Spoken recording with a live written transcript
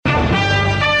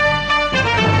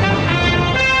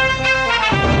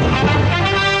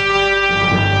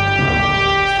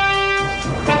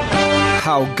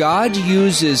how God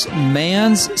uses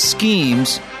man's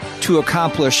schemes to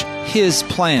accomplish His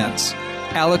plans.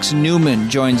 Alex Newman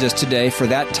joins us today for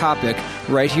that topic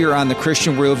right here on the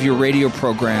Christian Worldview radio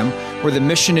program, where the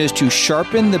mission is to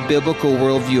sharpen the biblical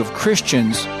worldview of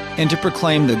Christians and to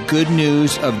proclaim the good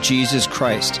news of Jesus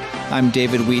Christ. I'm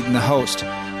David Wheaton, the host.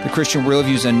 The Christian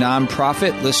Worldview is a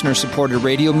nonprofit, listener-supported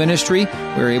radio ministry.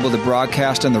 We're able to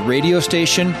broadcast on the radio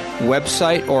station,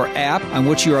 website, or app on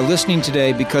which you are listening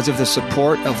today because of the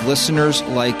support of listeners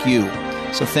like you.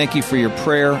 So thank you for your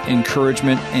prayer,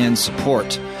 encouragement, and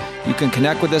support. You can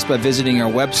connect with us by visiting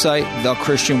our website,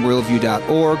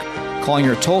 thechristianworldview.org, calling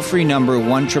our toll-free number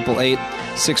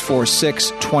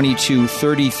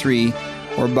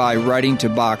 1-888-646-2233, or by writing to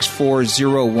Box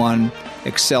 401,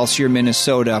 Excelsior,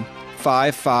 Minnesota,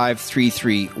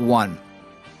 55331.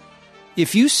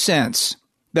 If you sense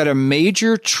that a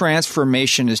major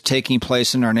transformation is taking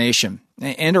place in our nation,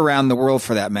 and around the world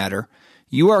for that matter,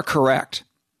 you are correct.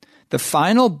 The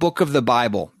final book of the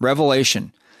Bible,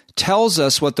 Revelation, tells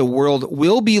us what the world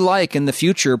will be like in the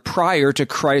future prior to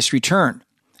Christ's return.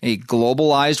 A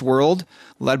globalized world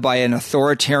led by an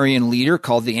authoritarian leader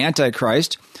called the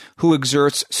Antichrist, who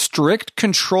exerts strict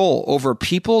control over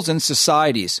peoples and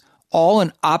societies, all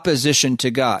in opposition to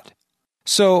God.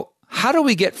 So, how do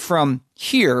we get from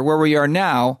here, where we are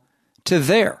now, to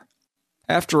there?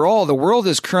 After all, the world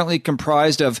is currently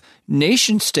comprised of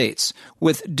nation-states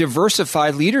with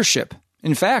diversified leadership.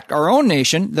 In fact, our own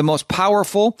nation, the most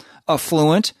powerful,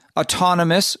 affluent,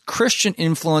 autonomous,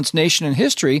 Christian-influenced nation in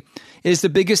history, is the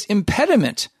biggest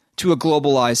impediment to a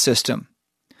globalized system.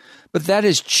 But that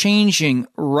is changing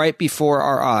right before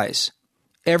our eyes.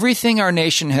 Everything our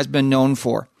nation has been known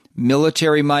for,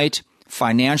 military might,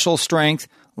 financial strength,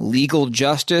 legal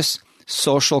justice,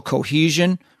 social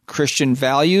cohesion, Christian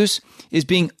values, is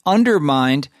being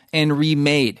undermined and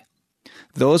remade.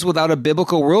 Those without a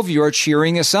biblical worldview are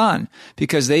cheering us on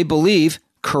because they believe,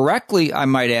 correctly I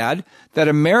might add, that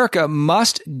America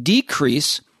must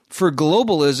decrease for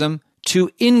globalism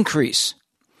to increase.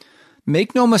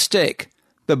 Make no mistake,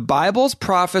 the Bible's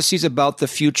prophecies about the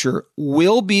future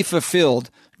will be fulfilled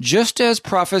just as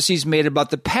prophecies made about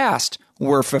the past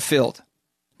were fulfilled.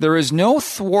 There is no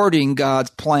thwarting God's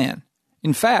plan.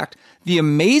 In fact, the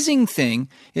amazing thing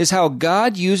is how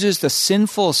God uses the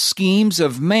sinful schemes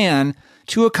of man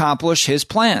to accomplish His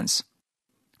plans.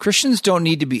 Christians don't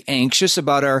need to be anxious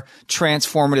about our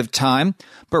transformative time,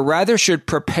 but rather should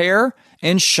prepare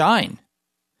and shine.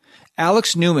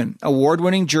 Alex Newman,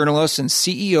 award-winning journalist and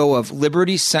CEO of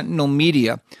Liberty Sentinel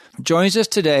Media, joins us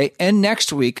today and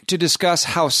next week to discuss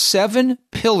how 7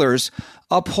 pillars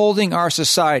upholding our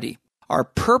society are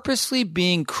purposely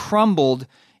being crumbled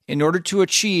in order to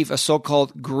achieve a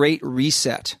so-called Great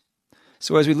Reset.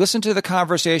 So as we listen to the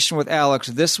conversation with Alex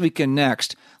this week and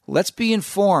next, let's be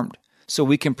informed so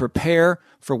we can prepare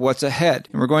for what's ahead.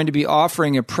 And we're going to be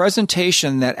offering a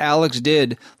presentation that Alex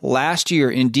did last year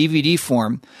in DVD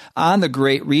form on the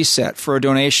Great Reset for a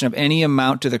donation of any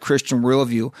amount to the Christian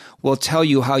Worldview. We'll tell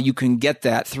you how you can get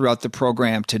that throughout the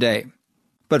program today.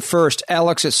 But first,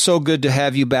 Alex, it's so good to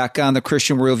have you back on the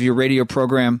Christian Worldview radio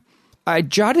program. I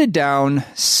jotted down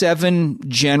 7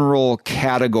 general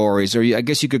categories, or I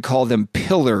guess you could call them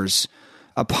pillars,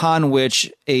 upon which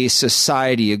a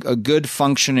society, a good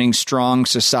functioning, strong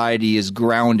society is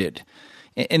grounded.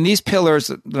 And these pillars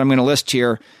that I'm going to list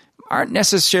here aren't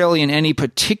necessarily in any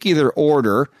particular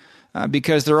order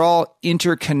because they're all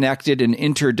interconnected and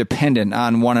interdependent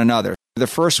on one another. The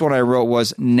first one I wrote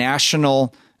was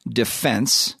national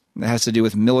defense. That has to do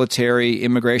with military,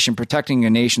 immigration, protecting a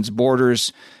nation's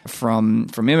borders from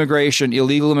immigration,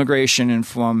 illegal immigration, and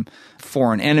from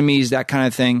foreign enemies, that kind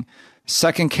of thing.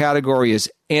 Second category is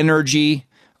energy,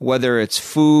 whether it's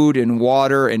food and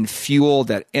water and fuel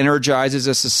that energizes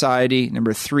a society.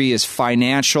 Number 3 is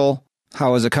financial.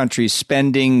 How is a country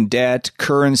spending, debt,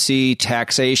 currency,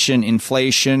 taxation,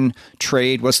 inflation,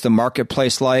 trade? What's the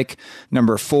marketplace like?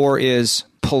 Number 4 is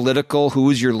political.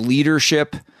 Who's your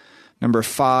leadership? Number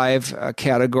 5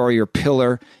 category or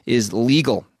pillar is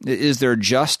legal. Is there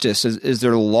justice? Is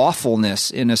there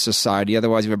lawfulness in a society?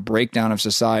 Otherwise, you have a breakdown of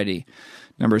society.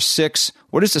 Number 6,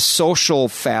 what is the social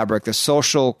fabric, the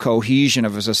social cohesion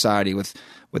of a society with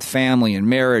family and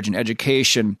marriage and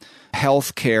education,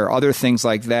 healthcare, other things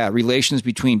like that, relations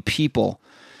between people.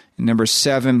 And number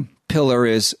 7 pillar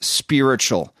is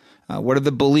spiritual. What are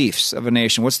the beliefs of a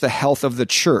nation? What's the health of the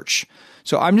church?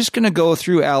 So I'm just going to go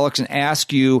through, Alex, and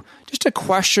ask you just a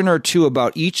question or two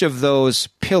about each of those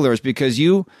pillars because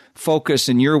you focus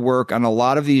in your work on a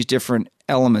lot of these different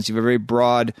elements. You have a very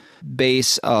broad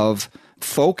base of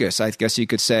focus, I guess you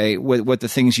could say, with the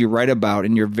things you write about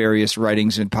in your various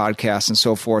writings and podcasts and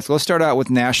so forth. Let's start out with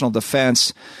national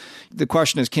defense. The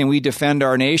question is, can we defend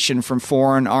our nation from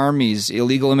foreign armies,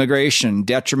 illegal immigration,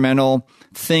 detrimental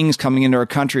things coming into our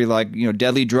country like,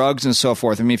 deadly drugs and so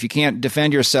forth? I mean, if you can't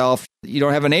defend yourself, you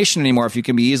don't have a nation anymore if you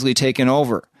can be easily taken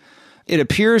over. It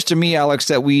appears to me, Alex,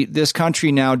 that this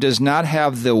country now does not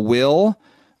have the will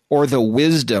or the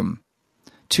wisdom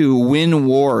to win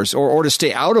wars or to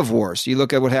stay out of wars. You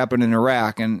look at what happened in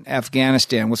Iraq and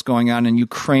Afghanistan, what's going on in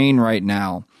Ukraine right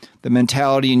now, the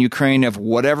mentality in Ukraine of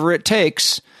whatever it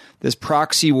takes, this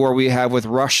proxy war we have with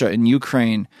Russia in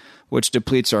Ukraine, which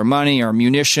depletes our money, our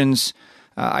munitions.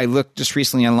 I looked just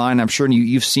recently online, I'm sure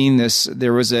you've seen this,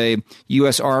 there was a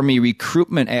U.S. Army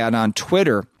recruitment ad on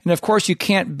Twitter. And of course, you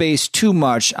can't base too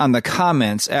much on the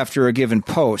comments after a given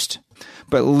post.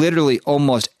 But literally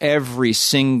almost every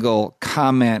single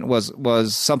comment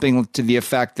was something to the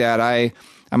effect that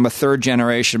I'm a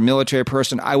third-generation military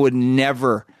person. I would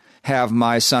never have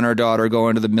my son or daughter go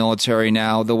into the military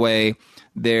now the way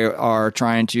they are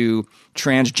trying to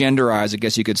transgenderize, I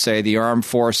guess you could say, the armed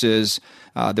forces,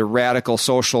 the radical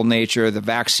social nature, the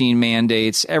vaccine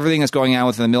mandates, everything that's going on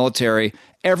within the military.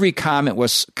 Every comment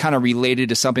was kind of related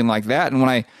to something like that. And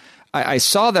when I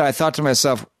saw that, I thought to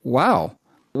myself, wow,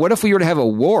 what if we were to have a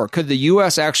war? Could the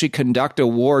U.S. actually conduct a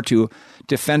war to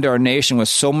defend our nation with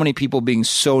so many people being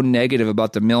so negative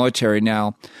about the military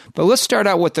now? But let's start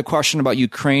out with the question about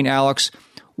Ukraine, Alex.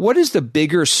 What is the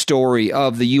bigger story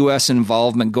of the U.S.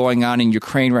 involvement going on in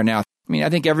Ukraine right now? I mean, I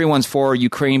think everyone's for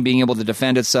Ukraine being able to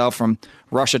defend itself from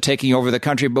Russia taking over the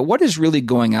country, but what is really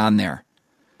going on there?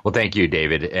 Well, thank you,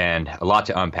 David, and a lot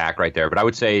to unpack right there. But I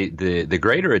would say the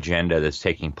greater agenda that's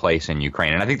taking place in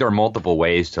Ukraine, and I think there are multiple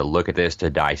ways to look at this, to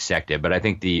dissect it, but I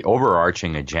think the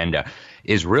overarching agenda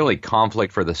is really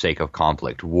conflict for the sake of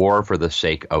conflict, war for the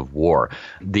sake of war.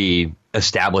 The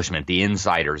establishment, the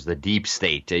insiders, the deep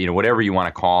state, whatever you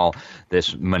want to call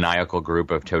this maniacal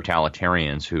group of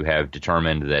totalitarians who have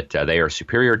determined that they are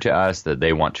superior to us, that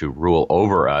they want to rule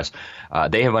over us.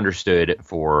 They have understood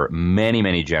for many,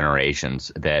 many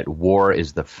generations that war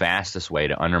is the fastest way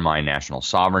to undermine national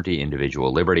sovereignty,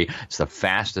 individual liberty. It's the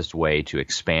fastest way to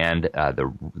expand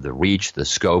the reach, the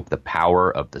scope, the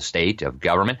power of the state, of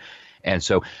government. And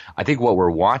so I think what we're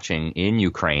watching in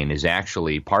Ukraine is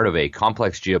actually part of a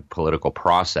complex geopolitical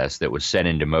process that was set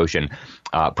into motion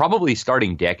probably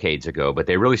starting decades ago, but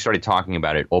they really started talking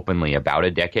about it openly about a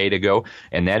decade ago.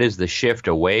 And that is the shift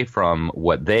away from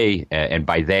what they, and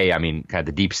by they, I mean kind of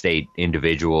the deep state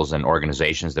individuals and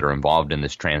organizations that are involved in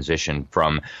this transition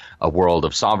from a world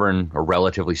of sovereign or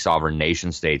relatively sovereign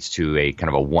nation states to a kind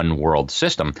of a one world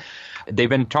system. They've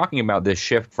been talking about this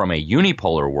shift from a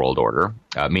unipolar world order,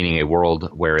 meaning a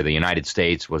world where the United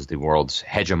States was the world's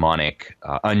hegemonic,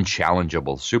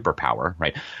 unchallengeable superpower,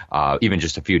 right? Even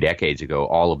just a few decades ago,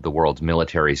 all of the world's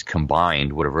militaries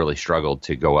combined would have really struggled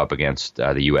to go up against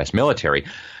the U.S. military.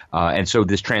 And so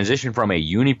this transition from a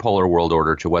unipolar world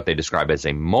order to what they describe as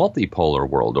a multipolar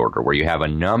world order, where you have a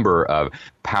number of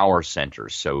power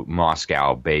centers, so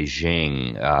Moscow,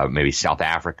 Beijing, maybe South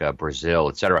Africa, Brazil,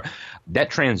 et cetera, that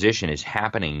transition is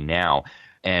happening now.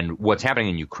 And what's happening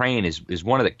in Ukraine is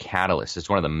one of the catalysts. It's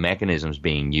one of the mechanisms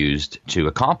being used to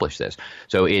accomplish this.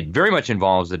 So it very much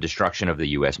involves the destruction of the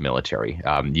U.S. military.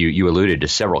 You alluded to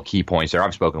several key points there.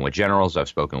 I've spoken with generals. I've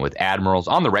spoken with admirals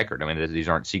on the record. I mean, these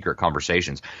aren't secret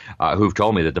conversations who've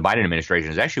told me that the Biden administration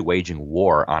is actually waging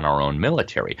war on our own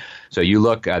military. So you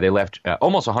look, they left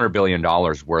almost $100 billion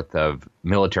worth of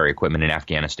military equipment in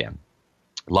Afghanistan.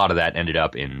 A lot of that ended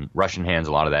up in Russian hands.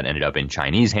 A lot of that ended up in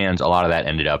Chinese hands. A lot of that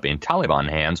ended up in Taliban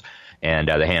hands and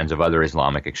the hands of other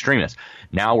Islamic extremists.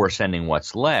 Now we're sending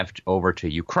what's left over to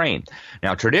Ukraine.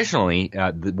 Now, traditionally,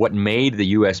 what made the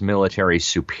U.S. military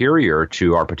superior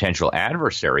to our potential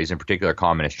adversaries, in particular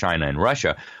Communist China and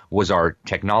Russia, was our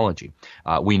technology.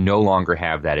 We no longer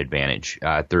have that advantage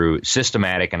through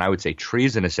systematic and I would say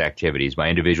treasonous activities by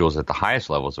individuals at the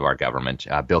highest levels of our government.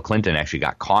 Bill Clinton actually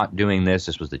got caught doing this.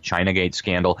 This was the Chinagate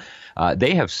scandal.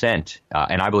 They have sent,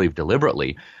 and I believe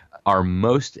deliberately, our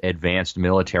most advanced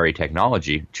military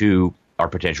technology to our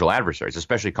potential adversaries,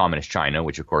 especially Communist China,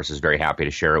 which of course is very happy to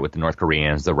share it with the North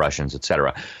Koreans, the Russians, et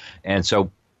cetera. And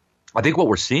so I think what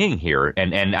we're seeing here,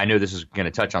 and I know this is going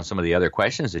to touch on some of the other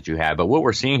questions that you have, but what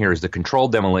we're seeing here is the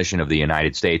controlled demolition of the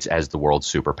United States as the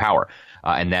world's superpower.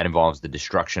 and that involves the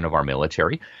destruction of our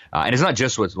military. And it's not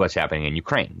just what's happening in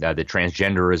Ukraine. The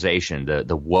transgenderization,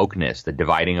 the wokeness, the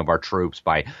dividing of our troops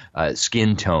by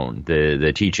skin tone,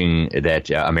 the teaching that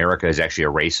America is actually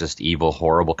a racist, evil,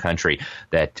 horrible country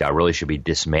that really should be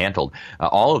dismantled.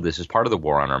 All of this is part of the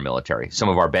war on our military. Some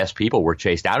of our best people were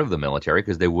chased out of the military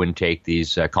because they wouldn't take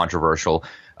these controversial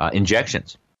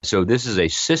injections. So this is a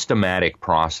systematic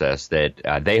process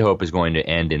that they hope is going to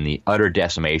end in the utter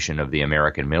decimation of the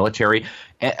American military,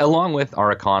 along with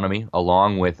our economy,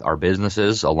 along with our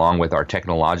businesses, along with our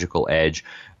technological edge,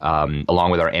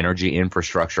 along with our energy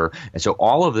infrastructure. And so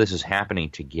all of this is happening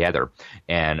together.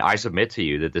 And I submit to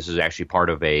you that this is actually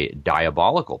part of a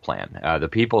diabolical plan. The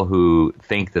people who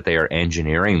think that they are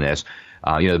engineering this,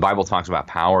 the Bible talks about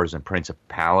powers and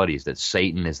principalities, that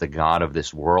Satan is the god of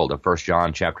this world. 1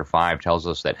 John chapter 5 tells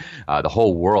us that the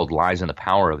whole world lies in the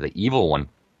power of the evil one.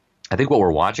 I think what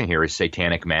we're watching here is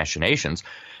satanic machinations.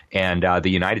 And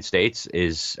the United States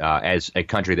is, as a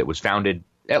country that was founded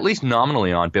at least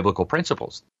nominally on biblical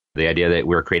principles, the idea that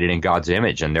we're created in God's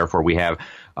image and therefore we have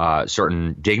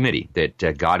certain dignity,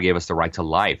 that God gave us the right to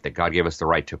life, that God gave us the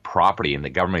right to property, and the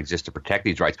government exists to protect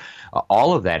these rights.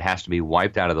 All of that has to be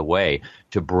wiped out of the way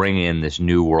to bring in this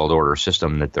new world order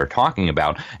system that they're talking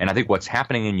about. And I think what's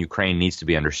happening in Ukraine needs to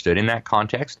be understood in that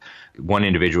context. One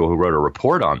individual who wrote a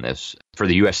report on this for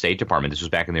the U.S. State Department, this was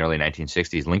back in the early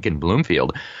 1960s, Lincoln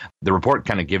Bloomfield, the report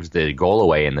kind of gives the goal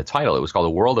away in the title. It was called A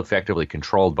World Effectively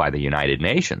Controlled by the United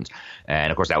Nations.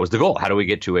 And of course, that was the goal. How do we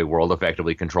get to a world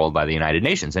effectively controlled by the United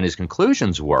Nations? And his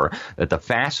conclusions were that the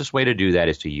fastest way to do that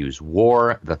is to use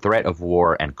war, the threat of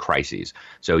war, and crises.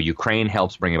 So Ukraine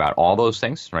helps bring about all those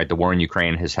things, right? The war in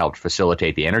Ukraine has helped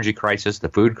facilitate the energy crisis, the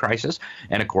food crisis,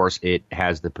 and of course, it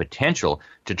has the potential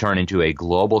to turn into a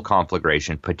global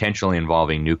conflagration, potentially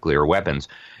involving nuclear weapons.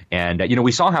 And,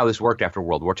 we saw how this worked after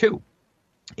World War II.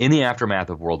 In the aftermath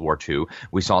of World War II,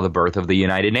 we saw the birth of the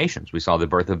United Nations. We saw the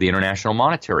birth of the International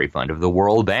Monetary Fund, of the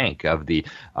World Bank, of the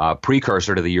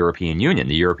precursor to the European Union,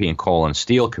 the European Coal and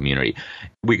Steel Community.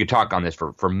 We could talk on this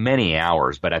for many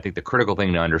hours, but I think the critical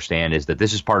thing to understand is that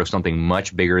this is part of something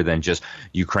much bigger than just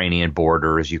Ukrainian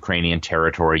borders, Ukrainian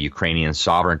territory, Ukrainian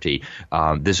sovereignty.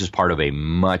 This is part of a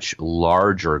much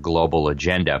larger global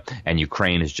agenda, and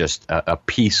Ukraine is just a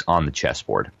piece on the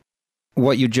chessboard.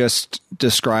 What you just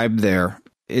described there,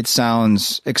 it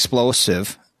sounds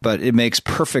explosive, but it makes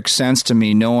perfect sense to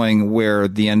me knowing where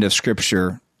the end of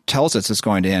Scripture tells us it's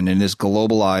going to end in this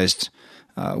globalized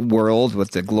world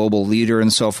with the global leader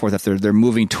and so forth, if they're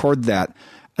moving toward that.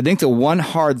 I think the one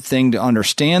hard thing to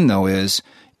understand, though, is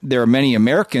there are many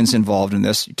Americans involved in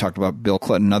this. You talked about Bill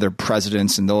Clinton, other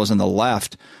presidents, and those on the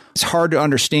left. It's hard to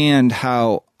understand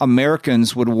how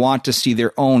Americans would want to see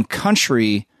their own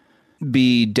country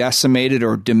be decimated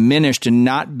or diminished and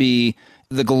not be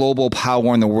the global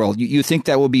power in the world. You think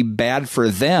that would be bad for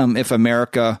them if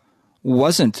America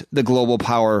wasn't the global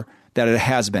power that it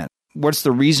has been. What's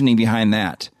the reasoning behind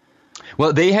that?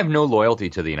 Well, they have no loyalty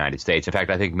to the United States. In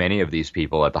fact, I think many of these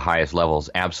people at the highest levels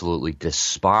absolutely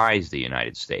despise the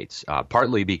United States,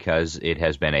 partly because it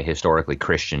has been a historically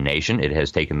Christian nation. It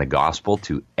has taken the gospel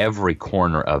to every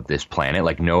corner of this planet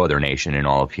like no other nation in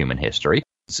all of human history.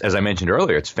 As I mentioned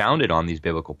earlier, it's founded on these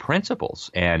biblical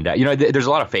principles. And, there's a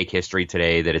lot of fake history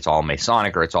today that it's all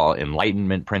Masonic or it's all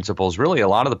Enlightenment principles. Really, a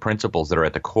lot of the principles that are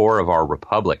at the core of our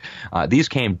republic, these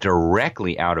came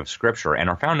directly out of Scripture. And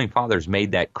our founding fathers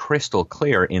made that crystal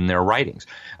clear in their writings.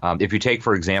 If you take,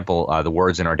 for example, the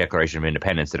words in our Declaration of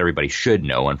Independence that everybody should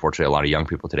know, unfortunately, a lot of young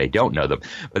people today don't know them.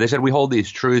 But they said, we hold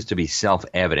these truths to be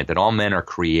self-evident, that all men are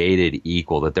created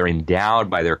equal, that they're endowed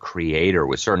by their Creator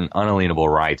with certain unalienable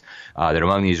rights, that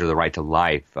among these are the right to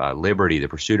life, liberty, the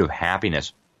pursuit of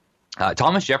happiness.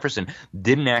 Thomas Jefferson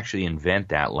didn't actually invent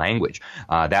that language.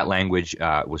 That language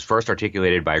was first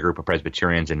articulated by a group of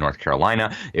Presbyterians in North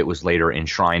Carolina. It was later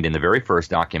enshrined in the very first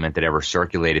document that ever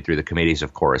circulated through the committees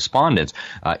of correspondence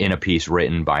in a piece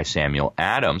written by Samuel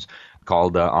Adams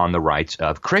called On the Rights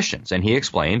of Christians. And he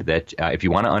explained that if you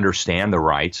want to understand the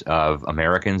rights of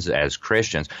Americans as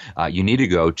Christians, you need to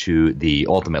go to the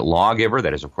ultimate lawgiver,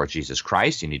 that is, of course, Jesus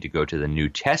Christ. You need to go to the New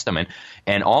Testament.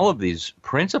 And all of these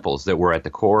principles that were at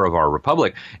the core of our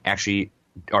republic actually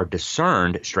are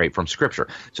discerned straight from Scripture.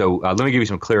 So let me give you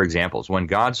some clear examples. When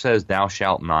God says, thou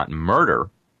shalt not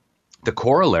murder, the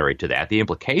corollary to that, the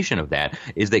implication of that,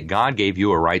 is that God gave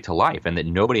you a right to life and that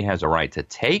nobody has a right to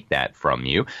take that from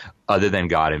you other than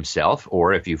God himself,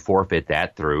 or if you forfeit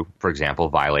that through, for example,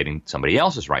 violating somebody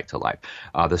else's right to life.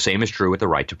 The same is true with the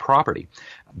right to property.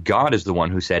 God is the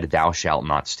one who said, thou shalt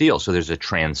not steal. So there's a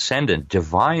transcendent,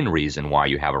 divine reason why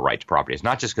you have a right to property. It's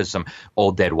not just because some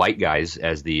old dead white guys,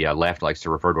 as the left likes to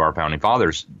refer to our founding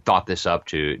fathers, thought this up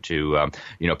to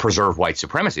preserve white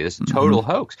supremacy. This is a total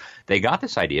hoax. They got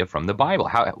this idea from the Bible.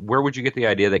 Where would you get the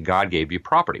idea that God gave you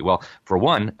property? Well, for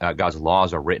one, God's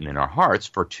laws are written in our hearts.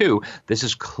 For two, this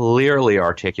is clearly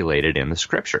articulated in the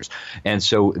Scriptures. And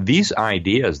so these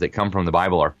ideas that come from the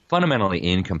Bible are fundamentally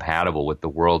incompatible with the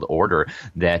world order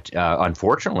that,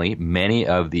 unfortunately, many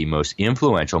of the most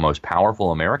influential, most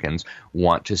powerful Americans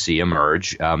want to see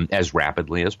emerge as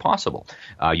rapidly as possible.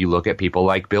 You look at people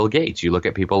like Bill Gates, you look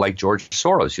at people like George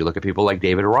Soros, you look at people like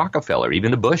David Rockefeller, even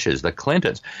the Bushes, the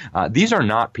Clintons. These are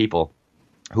not people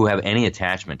who have any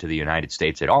attachment to the United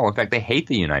States at all. In fact, they hate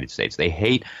the United States. They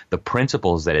hate the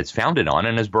principles that it's founded on.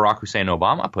 And as Barack Hussein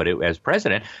Obama put it as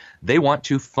president, they want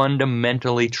to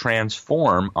fundamentally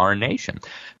transform our nation.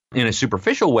 In a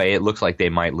superficial way, it looks like they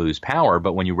might lose power,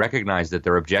 but when you recognize that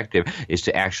their objective is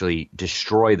to actually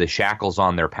destroy the shackles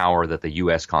on their power that the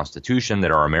U.S. Constitution,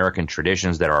 that our American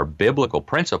traditions, that our biblical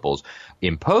principles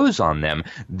impose on them,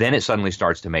 then it suddenly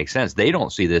starts to make sense. They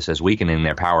don't see this as weakening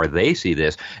their power. They see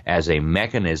this as a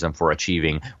mechanism for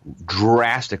achieving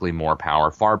drastically more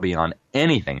power, far beyond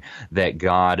anything that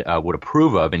God would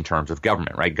approve of in terms of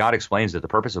government, right? God explains that the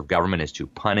purpose of government is to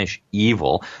punish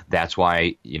evil. That's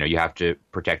why, you have to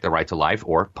protect the right to life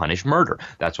or punish murder.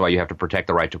 That's why you have to protect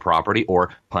the right to property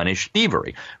or punish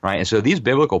thievery, right? And so these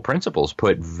biblical principles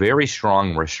put very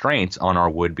strong restraints on our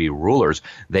would-be rulers.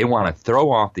 They want to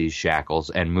throw off these shackles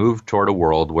and move toward a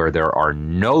world where there are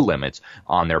no limits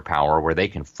on their power, where they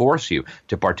can force you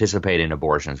to participate in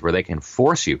abortions, where they can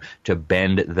force you to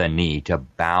bend the knee, to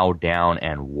bow down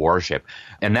and worship.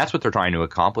 And that's what they're trying to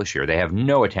accomplish here. They have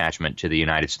no attachment to the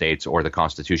United States or the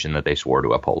Constitution that they swore to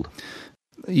uphold.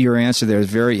 Your answer there is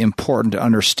very important to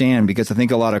understand, because I think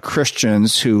a lot of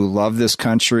Christians who love this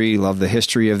country, love the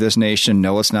history of this nation,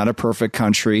 know it's not a perfect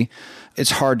country. It's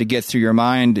hard to get through your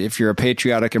mind, if you're a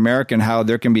patriotic American, how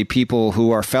there can be people who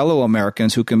are fellow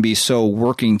Americans who can be so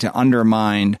working to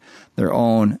undermine their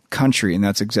own country. And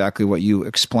that's exactly what you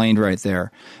explained right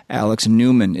there. Alex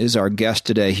Newman is our guest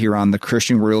today here on the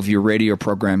Christian Worldview radio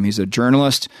program. He's a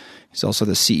journalist. He's also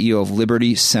the CEO of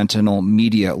Liberty Sentinel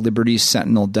Media.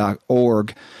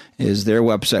 LibertySentinel.org is their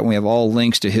website. And we have all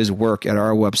links to his work at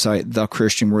our website,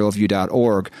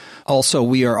 thechristianworldview.org. Also,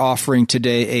 we are offering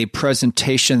today a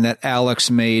presentation that Alex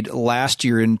made last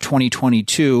year in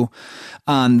 2022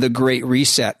 on the Great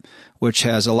Reset, which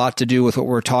has a lot to do with what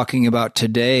we're talking about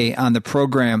today on the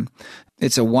program.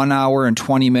 It's a 1 hour and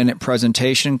 20-minute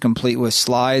presentation complete with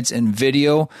slides and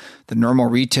video. The normal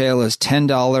retail is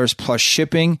 $10 plus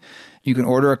shipping. You can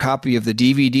order a copy of the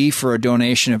DVD for a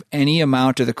donation of any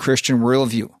amount to the Christian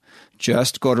Worldview.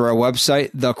 Just go to our website,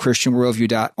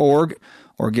 thechristianworldview.org,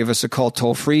 or give us a call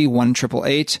toll-free,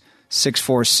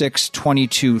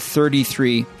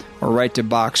 1-888-646-2233, or write to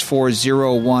Box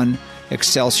 401,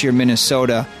 Excelsior,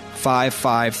 Minnesota,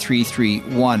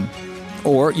 55331.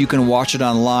 Or you can watch it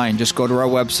online. Just go to our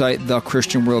website,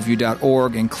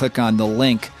 thechristianworldview.org, and click on the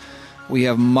link. We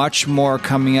have much more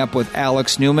coming up with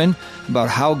Alex Newman about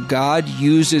how God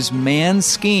uses man's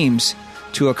schemes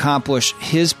to accomplish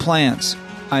his plans.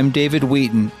 I'm David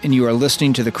Wheaton, and you are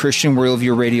listening to the Christian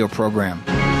Worldview radio program.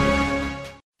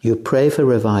 You pray for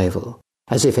revival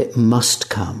as if it must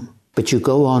come, but you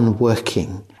go on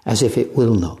working as if it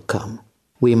will not come.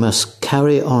 We must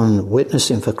carry on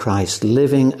witnessing for Christ,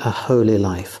 living a holy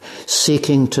life,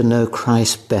 seeking to know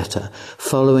Christ better,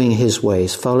 following his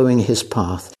ways, following his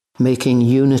path, making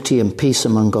unity and peace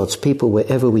among God's people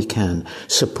wherever we can,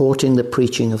 supporting the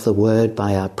preaching of the word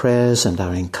by our prayers and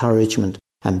our encouragement,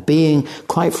 and being,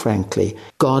 quite frankly,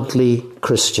 godly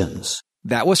Christians.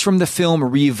 That was from the film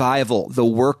Revival, The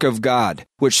Work of God,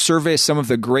 which surveys some of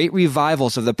the great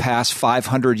revivals of the past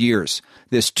 500 years.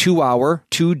 This 2-hour,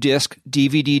 2-disc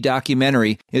DVD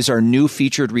documentary is our new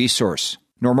featured resource.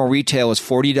 Normal retail is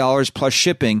 $40 plus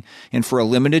shipping, and for a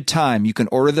limited time, you can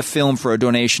order the film for a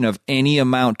donation of any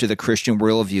amount to the Christian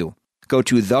Worldview. Go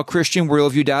to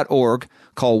thechristianworldview.org,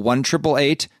 call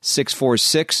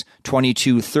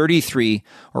 1-888-646-2233,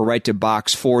 or write to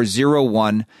Box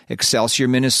 401, Excelsior,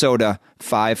 Minnesota,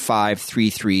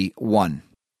 55331.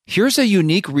 Here's a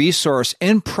unique resource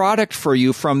and product for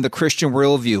you from the Christian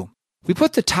Worldview. We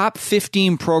put the top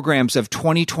 15 programs of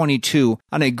 2022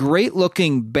 on a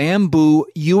great-looking bamboo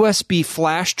USB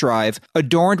flash drive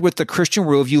adorned with the Christian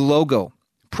Worldview logo.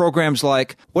 Programs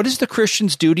like, What is the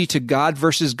Christian's Duty to God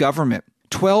versus Government?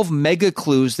 12 mega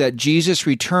clues that Jesus'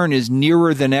 return is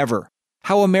nearer than ever.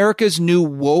 How America's new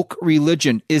woke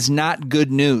religion is not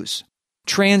good news.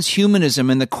 Transhumanism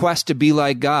and the quest to be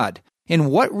like God. And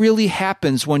what really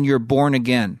happens when you're born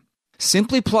again.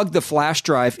 Simply plug the flash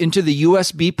drive into the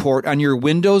USB port on your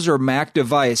Windows or Mac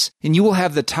device, and you will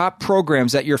have the top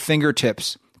programs at your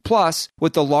fingertips. Plus,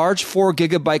 with the large 4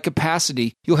 gigabyte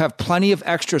capacity, you'll have plenty of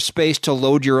extra space to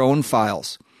load your own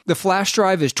files. The flash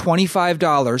drive is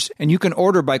 $25, and you can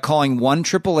order by calling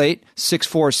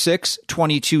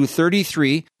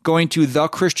 1-888-646-2233, going to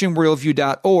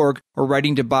thechristianworldview.org, or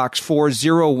writing to Box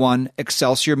 401,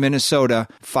 Excelsior, Minnesota,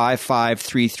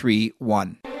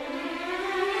 55331.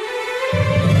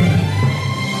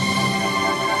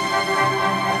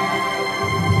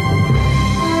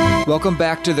 Welcome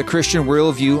back to The Christian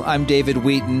Worldview. I'm David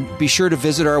Wheaton. Be sure to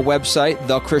visit our website,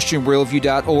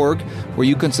 thechristianworldview.org, where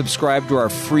you can subscribe to our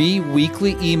free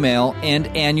weekly email and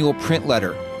annual print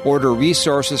letter, order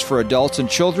resources for adults and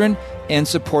children, and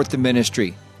support the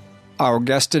ministry. Our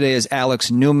guest today is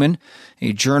Alex Newman,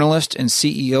 a journalist and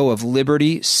CEO of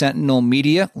Liberty Sentinel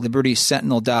Media.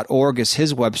 LibertySentinel.org is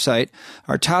his website.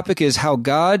 Our topic is how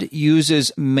God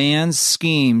uses man's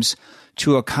schemes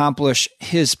to accomplish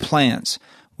his plans.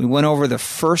 We went over the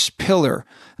first pillar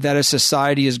that a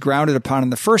society is grounded upon in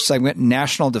the first segment,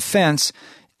 national defense.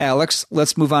 Alex,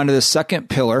 let's move on to the second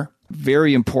pillar.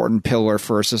 Very important pillar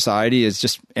for a society is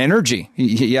just energy.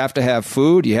 You have to have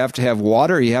food, you have to have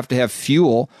water, you have to have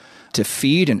fuel to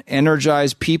feed and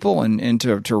energize people and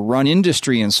to run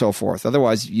industry and so forth.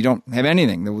 Otherwise, you don't have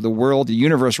anything. The world, the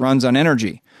universe runs on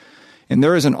energy. And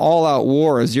there is an all-out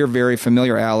war, as you're very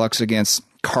familiar, Alex, against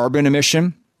carbon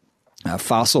emission.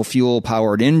 Fossil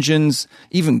fuel-powered engines,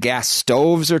 even gas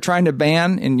stoves are trying to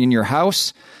ban in your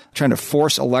house, trying to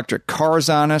force electric cars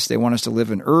on us. They want us to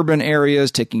live in urban areas,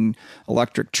 taking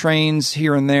electric trains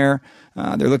here and there.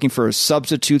 They're looking for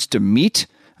substitutes to meat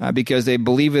because they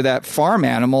believe that farm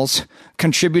animals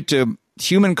contribute to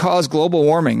human-caused global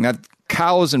warming, that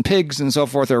cows and pigs and so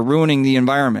forth are ruining the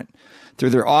environment through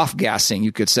their off-gassing,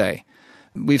 you could say.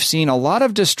 We've seen a lot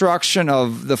of destruction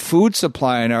of the food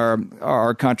supply in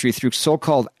our country through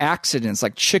so-called accidents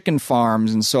like chicken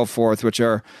farms and so forth, which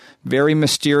are very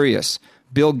mysterious.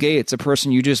 Bill Gates, a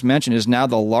person you just mentioned, is now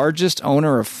the largest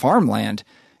owner of farmland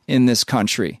in this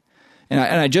country. And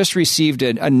I just received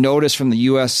a notice from the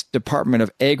U.S. Department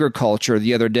of Agriculture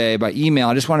the other day by email.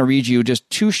 I just want to read you just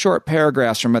 2 short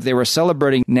paragraphs from it. They were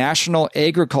celebrating National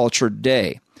Agriculture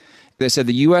Day. They said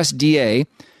the USDA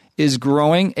is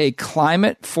growing a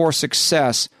climate for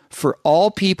success for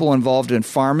all people involved in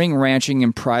farming, ranching,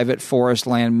 and private forest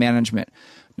land management.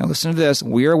 Now listen to this.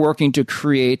 We are working to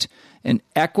create an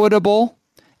equitable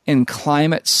and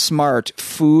climate-smart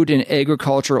food and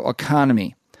agricultural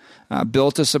economy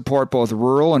built to support both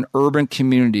rural and urban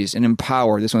communities and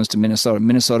empower, this one's to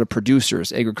Minnesota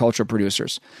producers, agricultural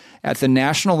producers. At the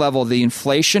national level, the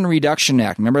Inflation Reduction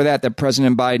Act, remember that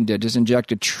President Biden did, just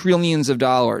injected trillions of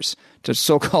dollars to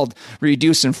so-called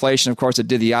reduce inflation. Of course, it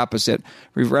did the opposite.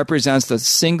 It represents the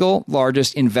single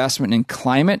largest investment in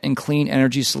climate and clean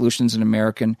energy solutions in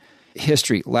American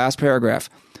history. Last paragraph.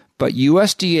 But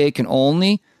USDA can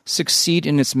only succeed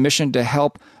in its mission to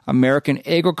help American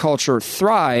agriculture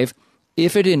thrive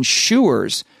if it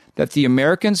ensures that the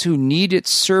Americans who need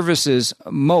its services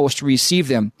most receive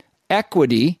them.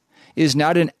 Equity is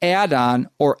not an add-on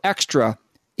or extra.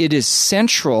 It is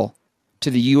central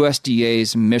to the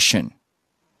USDA's mission.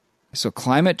 So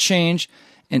climate change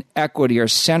and equity are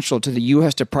central to the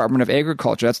U.S. Department of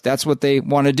Agriculture. That's what they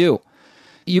want to do.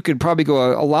 You could probably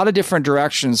go a lot of different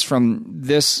directions from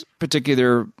this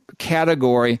particular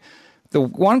category. The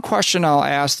one question I'll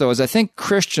ask, though, is I think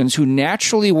Christians who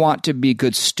naturally want to be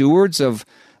good stewards of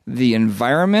the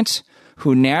environment,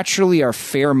 who naturally are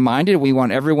fair-minded, we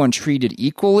want everyone treated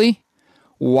equally,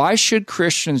 why should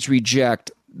Christians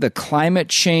reject the climate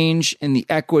change and the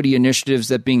equity initiatives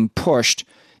that are being pushed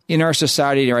in our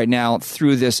society right now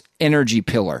through this energy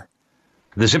pillar?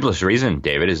 The simplest reason,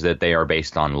 David, is that they are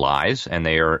based on lies and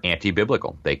they are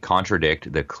anti-biblical. They contradict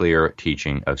the clear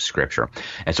teaching of Scripture.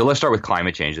 And so let's start with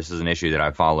climate change. This is an issue that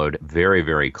I've followed very,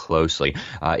 very closely.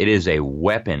 It is a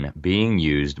weapon being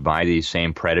used by these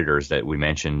same predators that we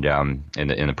mentioned in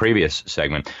the previous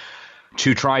segment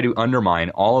to try to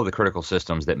undermine all of the critical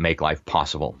systems that make life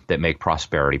possible, that make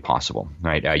prosperity possible.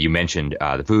 Right? You mentioned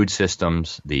the food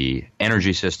systems, the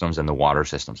energy systems, and the water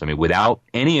systems. I mean, without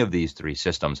any of these 3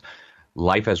 systems,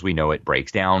 life as we know it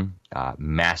breaks down,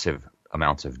 massive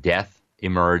amounts of death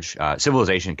emerge.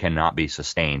 Civilization cannot be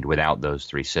sustained without those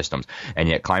three systems. And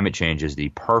yet climate change is the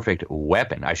perfect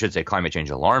weapon. I should say climate change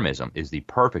alarmism is the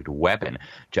perfect weapon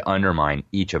to undermine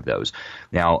each of those.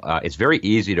 Now, it's very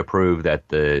easy to prove that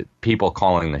the people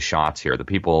calling the shots here, the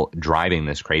people driving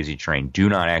this crazy train, do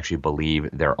not actually believe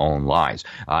their own lies.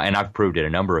 And I've proved it a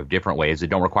number of different ways that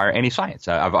don't require any science.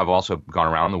 I've also gone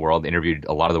around the world, interviewed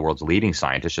a lot of the world's leading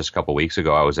scientists. Just a couple of weeks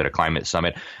ago, I was at a climate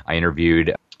summit. I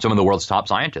interviewed some of the world's top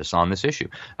scientists on this issue.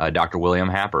 Dr. William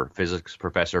Happer, physics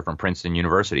professor from Princeton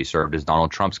University, served as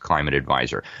Donald Trump's climate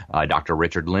advisor. Dr.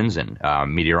 Richard Lindzen,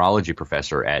 meteorology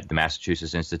professor at the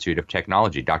Massachusetts Institute of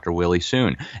Technology. Dr. Willie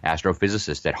Soon,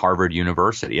 astrophysicist at Harvard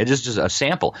University. It's just a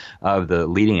sample of the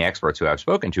leading experts who I've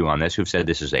spoken to on this who've said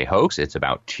this is a hoax. It's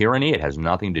about tyranny. It has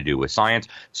nothing to do with science.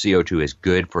 CO2 is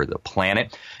good for the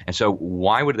planet. And so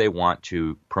why would they want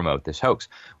to promote this hoax?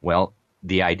 Well,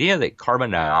 the idea that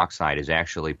carbon dioxide is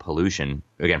actually pollution,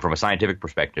 again, from a scientific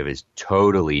perspective, is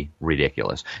totally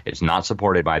ridiculous. It's not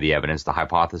supported by the evidence. The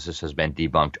hypothesis has been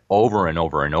debunked over and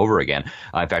over and over again.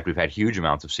 In fact, we've had huge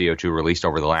amounts of CO2 released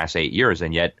over the last 8 years,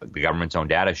 and yet the government's own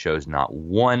data shows not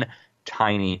one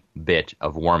tiny bit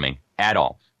of warming at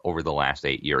all over the last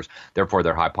 8 years. Therefore,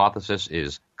 their hypothesis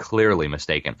is clearly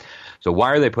mistaken. So why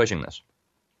are they pushing this?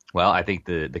 Well, I think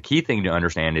the key thing to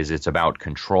understand is it's about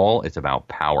control. It's about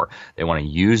power. They want to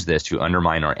use this to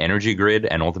undermine our energy grid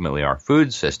and ultimately our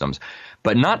food systems,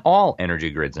 but not all energy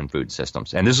grids and food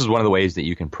systems. And this is one of the ways that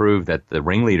you can prove that the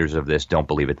ringleaders of this don't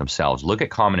believe it themselves. Look at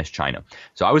communist China.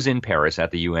 So I was in Paris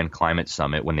at the UN Climate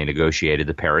Summit when they negotiated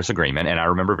the Paris Agreement, and I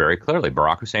remember very clearly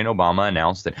Barack Hussein Obama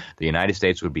announced that the United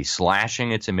States would be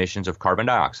slashing its emissions of carbon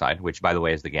dioxide, which, by the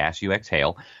way, is the gas you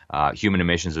exhale. Human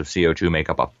emissions of CO2 make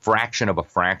up a fraction of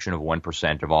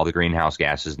 1% of all the greenhouse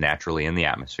gases naturally in the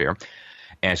atmosphere.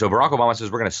 And so Barack Obama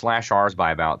says we're going to slash ours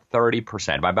by about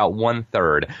 30%, by about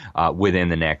 1/3 within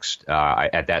the next,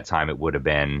 at that time it would have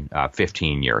been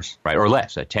 15 years, right, or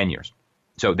less, 10 years.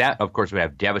 So that, of course, would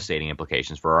have devastating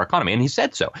implications for our economy. And he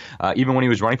said so. Even when he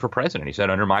was running for president, he said,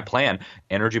 under my plan,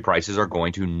 energy prices are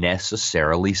going to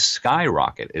necessarily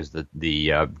skyrocket, is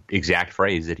the exact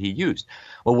phrase that he used.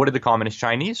 Well, what did the communist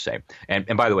Chinese say?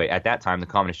 And by the way, at that time, the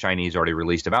communist Chinese already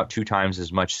released about 2 times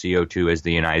as much CO2 as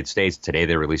the United States. Today,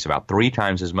 they release about 3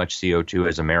 times as much CO2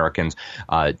 as Americans,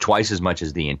 twice as much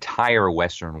as the entire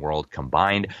Western world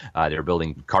combined. They're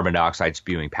building carbon dioxide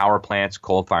spewing power plants,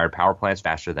 coal-fired power plants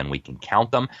faster than we can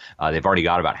count them. They've already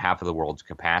got about half of the world's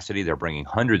capacity. They're bringing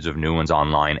hundreds of new ones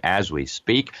online as we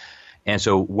speak. And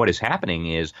so what is happening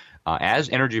is as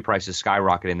energy prices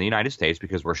skyrocket in the United States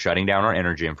because we're shutting down our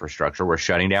energy infrastructure, we're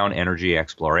shutting down energy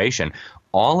exploration,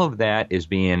 all of that is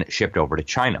being shipped over to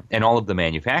China. And all of the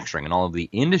manufacturing and all of the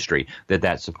industry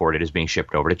that supported is being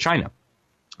shipped over to China.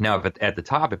 Now, at the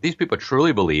top, if these people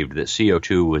truly believed that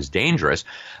CO2 was dangerous,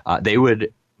 they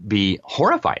would be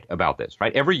horrified about this,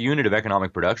 right? Every unit of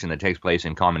economic production that takes place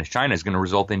in communist China is going to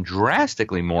result in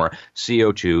drastically more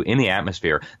CO2 in the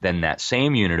atmosphere than that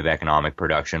same unit of economic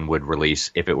production would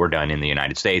release if it were done in the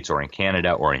United States or in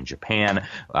Canada or in Japan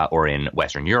or in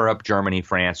Western Europe, Germany,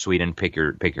 France, Sweden, pick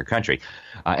your country.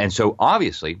 And so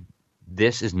obviously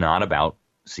this is not about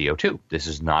CO2. This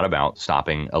is not about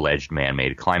stopping alleged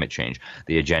man-made climate change.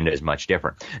 The agenda is much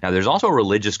different. Now, there's also a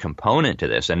religious component to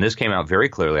this, and this came out very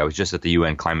clearly. I was just at the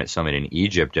UN Climate Summit in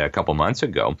Egypt a couple months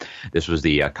ago. This was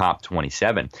the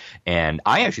COP27, and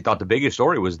I actually thought the biggest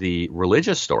story was the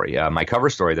religious story. My cover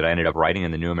story that I ended up writing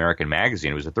in the New American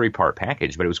Magazine, it was a 3-part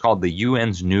package, but it was called The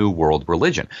UN's New World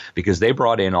Religion, because they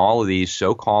brought in all of these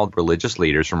so-called religious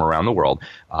leaders from around the world,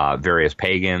 various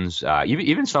pagans,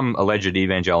 even some alleged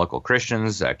evangelical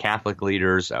Christians, Catholic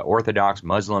leaders, Orthodox,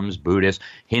 Muslims, Buddhists,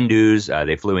 Hindus.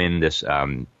 They flew in this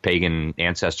pagan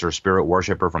ancestor spirit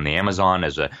worshiper from the Amazon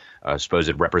as a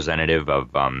supposed representative of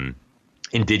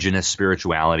indigenous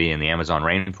spirituality in the Amazon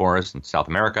rainforest in South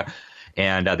America.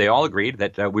 And they all agreed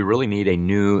that we really need a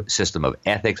new system of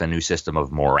ethics, a new system of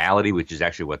morality, which is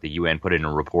actually what the UN put in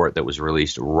a report that was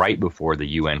released right before the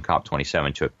UN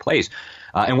COP27 took place.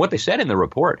 And what they said in the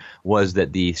report was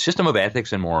that the system of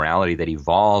ethics and morality that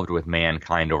evolved with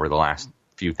mankind over the last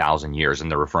few thousand years, and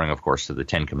they're referring, of course, to the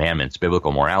 10 Commandments,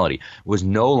 biblical morality, was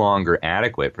no longer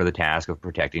adequate for the task of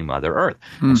protecting Mother Earth.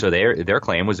 And so their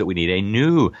claim was that we need a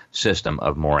new system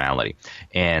of morality.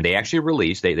 And they actually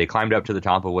released, they climbed up to the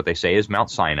top of what they say is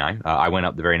Mount Sinai. I went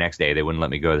up the very next day. They wouldn't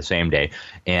let me go the same day.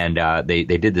 And they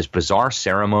did this bizarre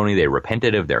ceremony. They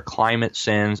repented of their climate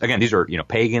sins. Again, these are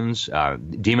pagans,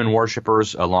 demon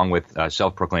worshipers, along with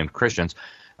self-proclaimed Christians.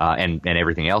 and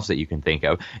everything else that you can think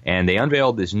of. And they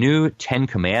unveiled this new 10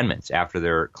 Commandments after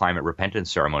their climate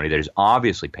repentance ceremony that is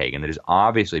obviously pagan, that is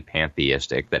obviously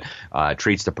pantheistic, that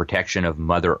treats the protection of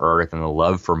Mother Earth and the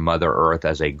love for Mother Earth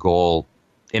as a goal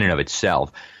in and of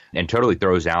itself, and totally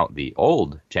throws out the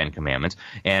old 10 Commandments.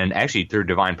 And actually, through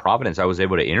divine providence, I was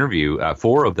able to interview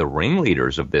 4 of the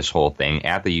ringleaders of this whole thing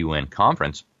at the UN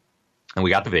conference. And we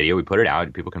got the video, we put it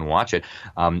out, people can watch it.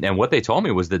 And what they told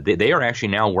me was that they are actually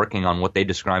now working on what they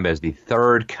describe as the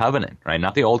third covenant, right?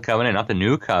 Not the old covenant, not the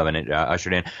new covenant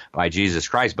ushered in by Jesus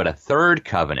Christ, but a third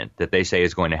covenant that they say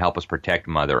is going to help us protect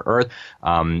Mother Earth.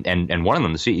 And one of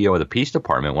them, the CEO of the Peace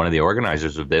Department, one of the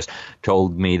organizers of this,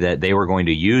 told me that they were going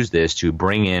to use this to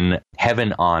bring in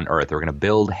heaven on earth. They're going to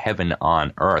build heaven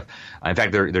on earth. In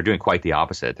fact, they're doing quite the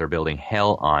opposite. They're building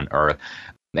hell on earth.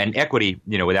 And equity,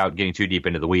 without getting too deep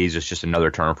into the weeds, is just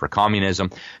another term for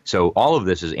communism. So all of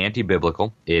this is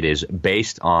anti-biblical. It is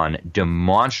based on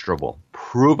demonstrable,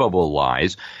 provable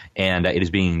lies, and it is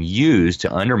being used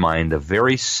to undermine the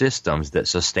very systems that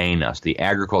sustain us, the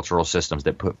agricultural systems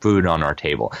that put food on our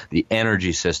table, the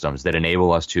energy systems that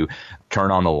enable us to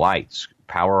turn on the lights,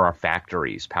 power our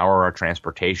factories, power our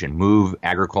transportation, move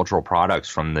agricultural products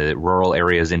from the rural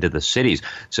areas into the cities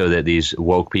so that these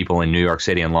woke people in New York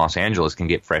City and Los Angeles can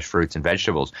get fresh fruits and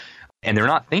vegetables. And they're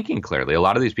not thinking clearly. A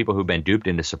lot of these people who've been duped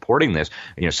into supporting this,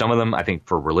 some of them, I think,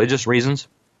 for religious reasons,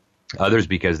 others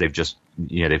because they've just,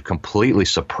 they've completely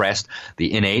suppressed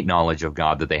the innate knowledge of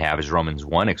God that they have, as Romans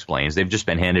 1 explains. They've just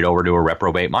been handed over to a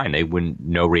reprobate mind. They wouldn't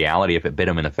know reality if it bit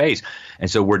them in the face.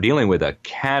 And so we're dealing with a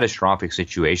catastrophic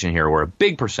situation here where a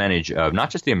big percentage of not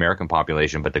just the American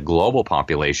population, but the global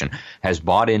population has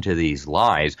bought into these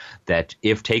lies that,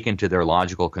 if taken to their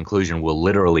logical conclusion, will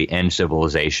literally end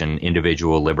civilization,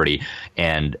 individual liberty,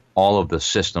 and all of the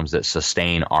systems that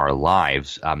sustain our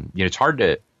lives. It's hard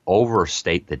to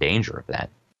overstate the danger of that.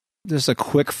 Just a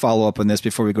quick follow-up on this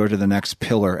before we go to the next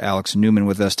pillar. Alex Newman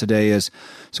with us today is,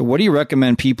 so what do you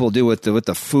recommend people do with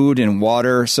the food and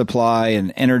water supply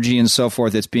and energy and so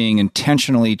forth that's being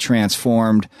intentionally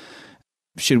transformed?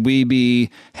 Should we be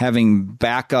having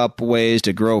backup ways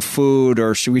to grow food,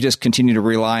 or should we just continue to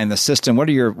rely on the system?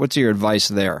 What's your advice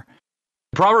there?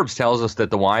 Proverbs tells us that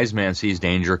the wise man sees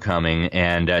danger coming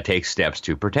and takes steps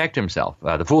to protect himself.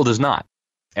 The fool does not.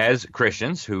 As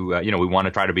Christians who, we want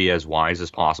to try to be as wise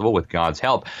as possible with God's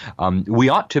help, we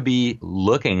ought to be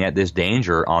looking at this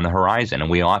danger on the horizon, and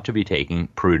we ought to be taking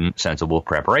prudent, sensible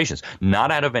preparations,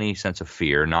 not out of any sense of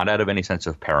fear, not out of any sense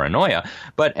of paranoia,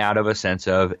 but out of a sense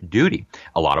of duty.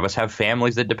 A lot of us have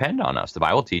families that depend on us. The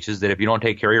Bible teaches that if you don't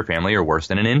take care of your family, you're worse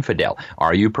than an infidel.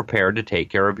 Are you prepared to take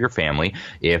care of your family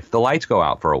if the lights go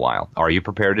out for a while? Are you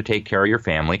prepared to take care of your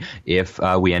family if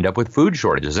we end up with food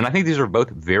shortages? And I think these are both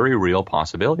very real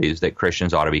possibilities that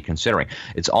Christians ought to be considering.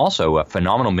 It's also a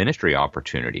phenomenal ministry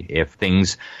opportunity. If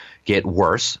things get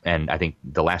worse, and I think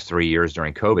the last 3 years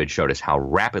during COVID showed us how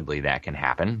rapidly that can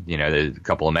happen. There's a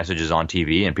couple of messages on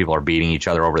TV and people are beating each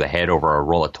other over the head over a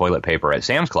roll of toilet paper at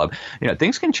Sam's Club.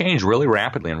 Things can change really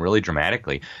rapidly and really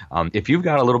dramatically. If you've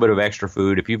got a little bit of extra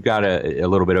food, if you've got a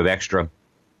little bit of extra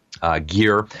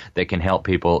gear that can help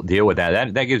people deal with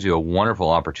that gives you a wonderful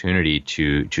opportunity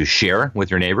to share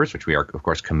with your neighbors, which we are, of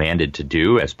course, commanded to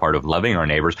do as part of loving our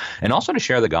neighbors, and also to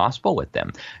share the gospel with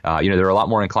them. They're a lot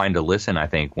more inclined to listen, I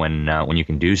think, when you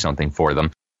can do something for them.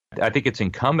 I think it's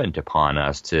incumbent upon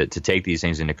us to take these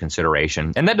things into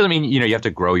consideration. And that doesn't mean, you have to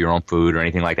grow your own food or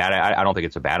anything like that. I don't think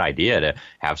it's a bad idea to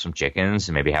have some chickens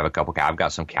and maybe have a couple cows. I've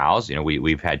got some cows.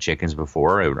 We've had chickens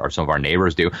before, or some of our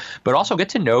neighbors do. But also get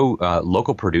to know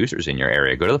local producers in your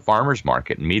area. Go to the farmer's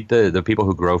market and meet the people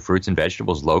who grow fruits and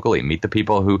vegetables locally. Meet the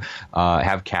people who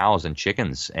have cows and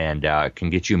chickens and can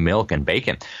get you milk and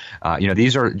bacon.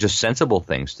 These are just sensible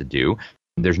things to do.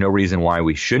 There's no reason why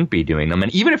we shouldn't be doing them.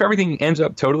 And even if everything ends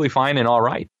up totally fine and all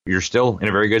right, you're still in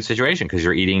a very good situation because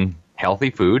you're eating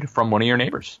healthy food from one of your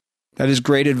neighbors. That is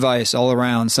great advice all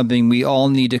around, something we all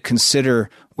need to consider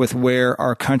with where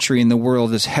our country and the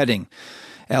world is heading.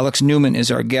 Alex Newman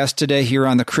is our guest today here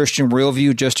on the Christian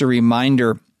Worldview. Just a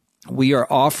reminder, we are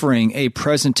offering a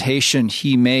presentation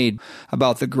he made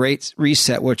about the Great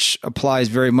Reset, which applies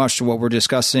very much to what we're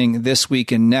discussing this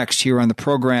week and next here on the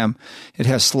program. It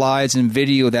has slides and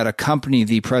video that accompany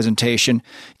the presentation.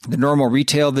 The normal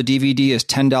retail of the DVD is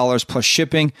 $10 plus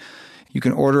shipping. You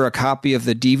can order a copy of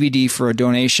the DVD for a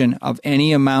donation of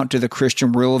any amount to the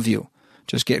Christian Worldview.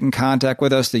 Just get in contact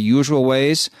with us the usual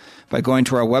ways by going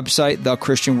to our website,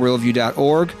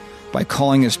 thechristianworldview.org, by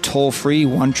calling us toll-free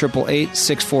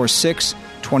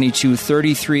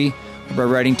 1-888-646-2233, or by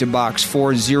writing to Box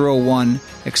 401,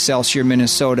 Excelsior,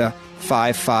 Minnesota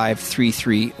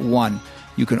 55331.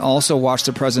 You can also watch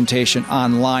the presentation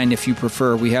online if you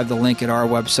prefer. We have the link at our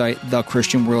website,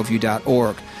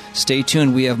 thechristianworldview.org. Stay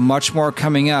tuned. We have much more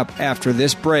coming up after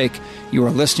this break. You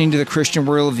are listening to The Christian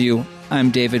Worldview.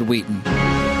 I'm David Wheaton.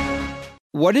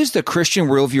 What is the Christian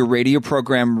Worldview radio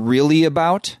program really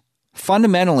about?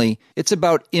 Fundamentally, it's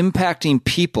about impacting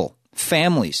people,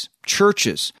 families,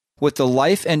 churches, with the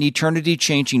life and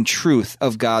eternity-changing truth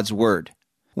of God's Word.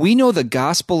 We know the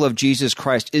gospel of Jesus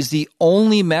Christ is the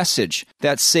only message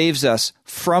that saves us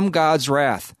from God's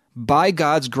wrath, by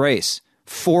God's grace,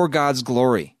 for God's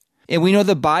glory. And we know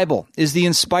the Bible is the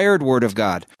inspired Word of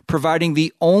God, providing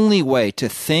the only way to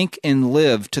think and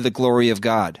live to the glory of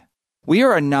God. We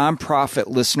are a nonprofit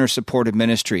listener-supported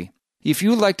ministry. If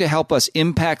you would like to help us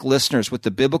impact listeners with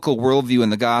the biblical worldview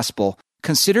and the gospel,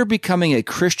 consider becoming a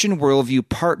Christian Worldview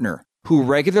partner who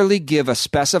regularly give a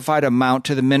specified amount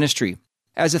to the ministry.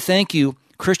 As a thank you,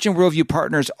 Christian Worldview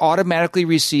partners automatically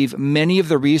receive many of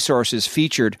the resources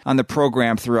featured on the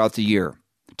program throughout the year.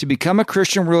 To become a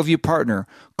Christian Worldview partner,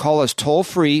 call us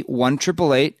toll-free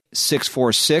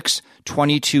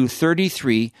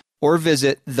 1-888-646-2233 or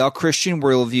visit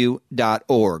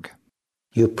thechristianworldview.org.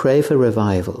 You pray for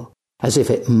revival as if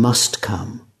it must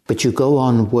come, but you go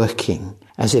on working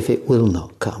as if it will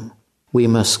not come. We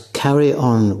must carry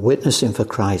on witnessing for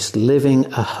Christ, living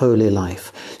a holy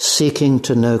life, seeking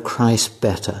to know Christ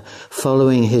better,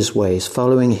 following his ways,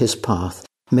 following his path,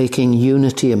 making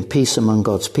unity and peace among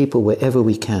God's people wherever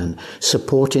we can,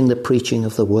 supporting the preaching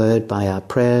of the word by our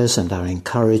prayers and our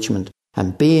encouragement,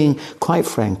 and being, quite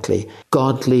frankly,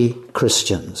 godly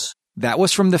Christians. That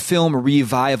was from the film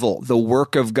Revival, The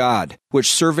Work of God, which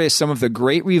surveys some of the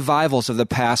great revivals of the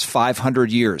past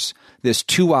 500 years. This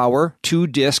 2-hour,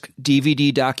 2-disc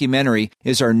DVD documentary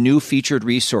is our new featured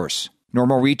resource.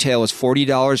 Normal retail is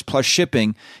 $40 plus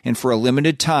shipping, and for a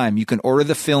limited time, you can order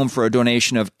the film for a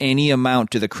donation of any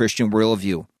amount to the Christian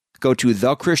Worldview. Go to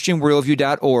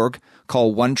thechristianworldview.org,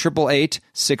 call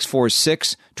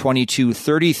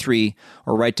 1-888-646-2233,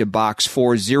 or write to Box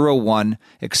 401,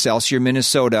 Excelsior,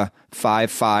 Minnesota,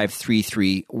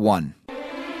 55331.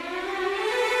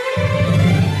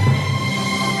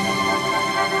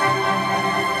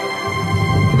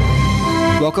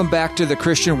 Welcome back to The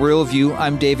Christian Worldview.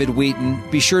 I'm David Wheaton.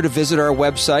 Be sure to visit our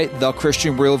website,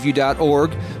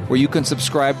 thechristianworldview.org, where you can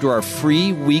subscribe to our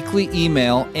free weekly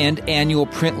email and annual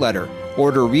print letter,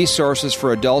 order resources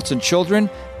for adults and children,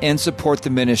 and support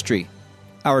the ministry.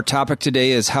 Our topic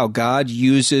today is how God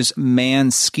uses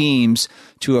man's schemes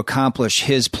to accomplish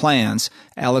his plans.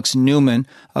 Alex Newman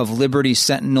of Liberty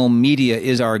Sentinel Media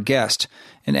is our guest.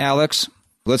 And Alex,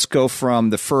 let's go from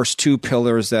the first two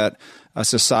pillars that a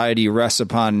society rests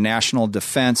upon, national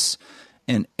defense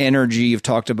and energy. You've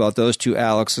talked about those two,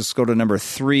 Alex. Let's go to number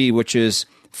 3, which is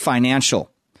financial.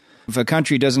 If a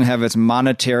country doesn't have its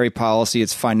monetary policy,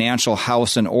 its financial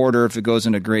house in order, if it goes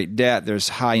into great debt, there's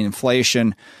high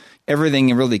inflation,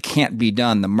 everything really can't be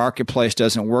done. The marketplace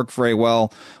doesn't work very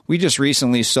well. We just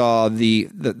recently saw the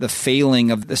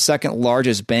failing of the second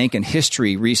largest bank in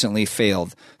history recently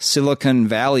failed, Silicon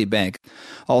Valley Bank.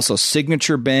 Also,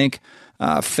 Signature Bank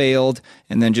failed.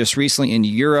 And then just recently in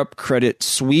Europe, Credit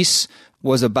Suisse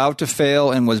was about to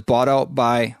fail and was bought out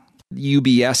by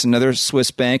UBS, another Swiss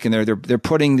bank, and they're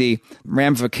putting the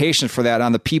ramifications for that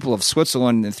on the people of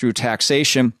Switzerland through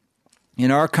taxation. In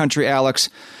our country,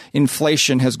 Alex,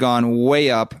 inflation has gone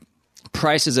way up.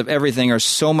 Prices of everything are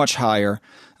so much higher.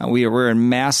 We're in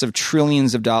massive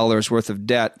trillions of dollars worth of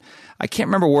debt. I can't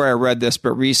remember where I read this,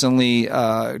 but recently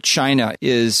China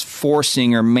is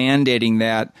forcing or mandating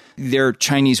that their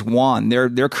Chinese yuan, their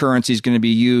currency is going to be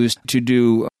used to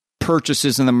do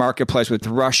purchases in the marketplace with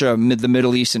Russia, the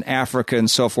Middle East, and Africa,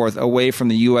 and so forth, away from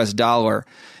the U.S. dollar.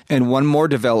 And one more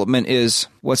development is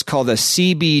what's called a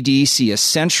CBDC, a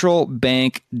central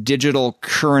bank digital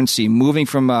currency, moving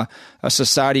from a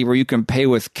society where you can pay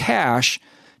with cash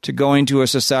to going to a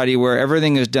society where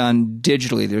everything is done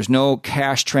digitally. There's no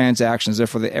cash transactions.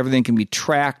 Therefore, everything can be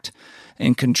tracked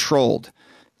and controlled.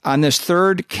 On this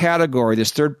third category,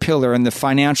 this third pillar, and the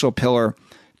financial pillar,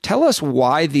 tell us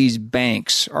why these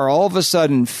banks are all of a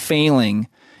sudden failing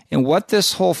and what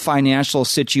this whole financial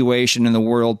situation in the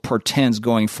world portends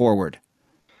going forward.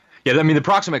 Yeah, I mean, the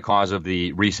proximate cause of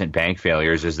the recent bank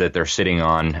failures is that they're sitting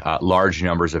on large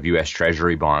numbers of U.S.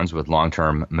 Treasury bonds with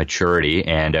long-term maturity.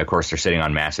 And, of course, they're sitting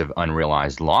on massive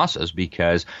unrealized losses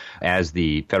because as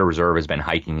the Federal Reserve has been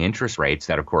hiking interest rates,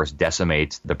 that, of course,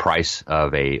 decimates the price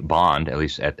of a bond, at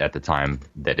least at the time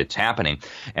that it's happening.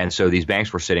 And so these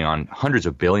banks were sitting on hundreds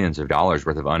of billions of dollars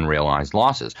worth of unrealized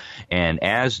losses. And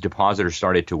as depositors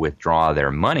started to withdraw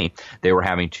their money, they were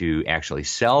having to actually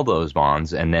sell those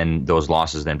bonds, and then those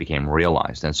losses then became became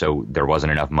realized. And so there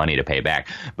wasn't enough money to pay back.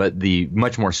 But the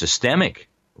much more systemic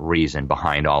reason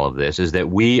behind all of this is that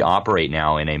we operate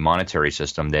now in a monetary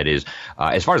system that is,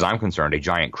 as far as I'm concerned, a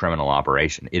giant criminal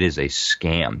operation. It is a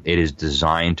scam. It is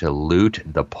designed to loot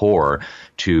the poor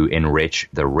to enrich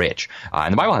the rich.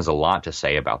 And the Bible has a lot to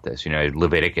say about this. You know,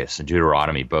 Leviticus and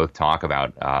Deuteronomy both talk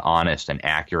about honest and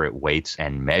accurate weights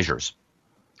and measures.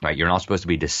 Right, you're not supposed to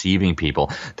be deceiving people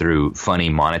through funny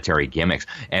monetary gimmicks.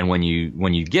 And when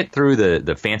you get through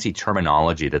the fancy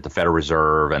terminology that the Federal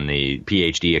Reserve and the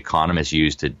PhD economists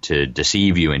use to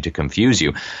deceive you and to confuse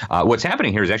you, what's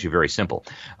happening here is actually very simple.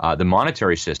 The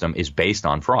monetary system is based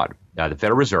on fraud. The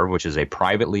Federal Reserve, which is a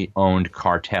privately owned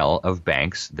cartel of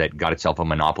banks that got itself a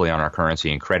monopoly on our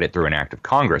currency and credit through an act of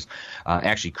Congress,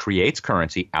 actually creates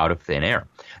currency out of thin air.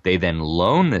 They then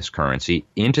loan this currency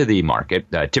into the market,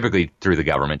 typically through the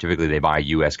government. Typically, they buy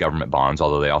U.S. government bonds,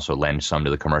 although they also lend some to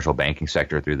the commercial banking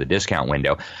sector through the discount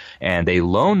window. And they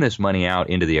loan this money out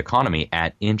into the economy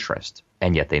at interest.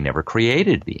 And yet they never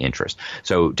created the interest.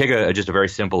 So take just a very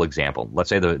simple example. Let's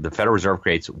say the Federal Reserve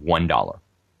creates $1.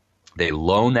 They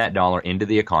loan that dollar into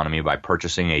the economy by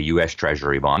purchasing a U.S.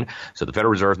 Treasury bond. So the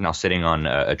Federal Reserve is now sitting on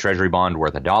a Treasury bond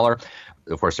worth $1.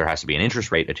 Of course, there has to be an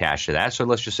interest rate attached to that. So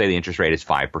let's just say the interest rate is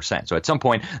 5%. So at some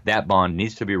point, that bond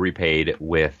needs to be repaid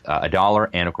with $1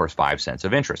 and, of course, 5 cents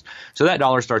of interest. So that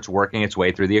dollar starts working its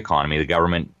way through the economy. The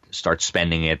government starts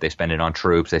spending it. They spend it on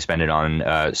troops. They spend it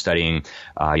on studying,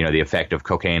 the effect of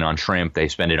cocaine on shrimp. They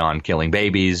spend it on killing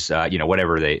babies.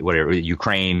 Whatever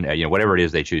Ukraine, whatever it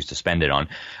is they choose to spend it on.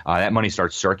 That money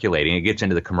starts circulating. It gets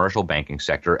into the commercial banking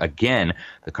sector. Again,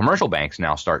 the commercial banks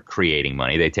now start creating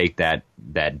money. They take that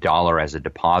dollar as a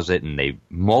deposit and they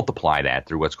multiply that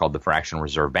through what's called the fractional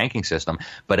reserve banking system.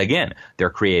 But again, they're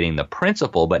creating the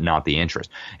principal, but not the interest.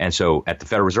 And so at the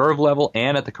Federal Reserve level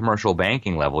and at the commercial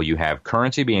banking level, you have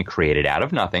currency being created out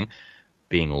of nothing,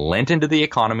 being lent into the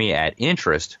economy at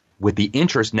interest, with the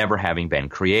interest never having been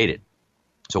created.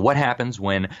 So what happens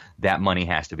when that money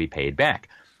has to be paid back?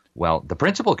 Well, the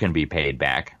principal can be paid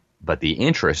back, but the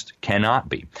interest cannot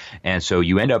be. And so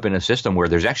you end up in a system where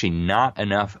there's actually not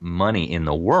enough money in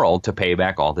the world to pay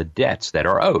back all the debts that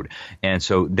are owed. And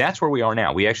so that's where we are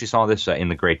now. We actually saw this in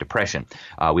the Great Depression.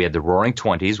 We had the Roaring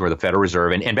 '20s where the Federal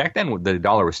Reserve, and back then the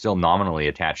dollar was still nominally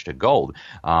attached to gold.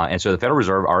 And so the Federal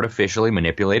Reserve artificially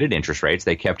manipulated interest rates.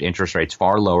 They kept interest rates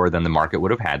far lower than the market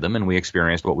would have had them, and we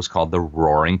experienced what was called the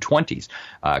Roaring '20s.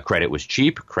 Credit was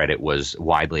cheap. Credit was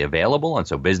widely available, and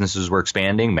so businesses were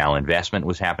expanding. Malinvestment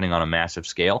was happening on a massive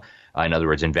scale. In other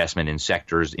words, investment in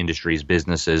sectors, industries,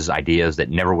 businesses, ideas that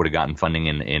never would have gotten funding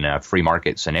in a free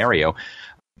market scenario.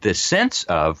 The sense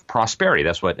of prosperity,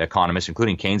 that's what economists,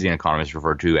 including Keynesian economists,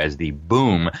 refer to as the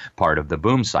boom part of the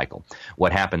boom cycle.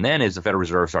 What happened then is the Federal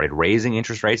Reserve started raising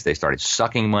interest rates. They started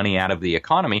sucking money out of the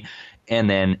economy, and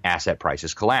then asset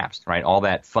prices collapsed, right? All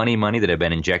that funny money that had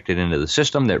been injected into the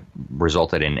system that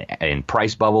resulted in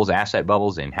price bubbles, asset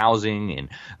bubbles in housing, in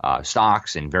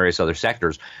stocks, in various other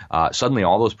sectors. Suddenly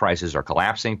all those prices are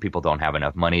collapsing. People don't have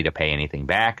enough money to pay anything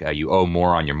back. You owe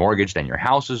more on your mortgage than your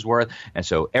house is worth. And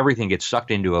so everything gets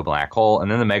sucked into a black hole.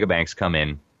 And then the mega banks come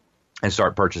in and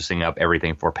start purchasing up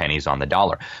everything for pennies on the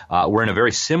dollar. We're in a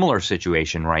very similar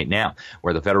situation right now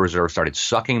where the Federal Reserve started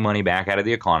sucking money back out of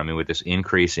the economy with this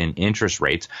increase in interest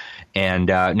rates. And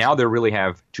now they really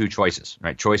have two choices,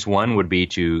 right? Choice one would be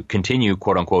to continue,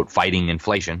 quote unquote, fighting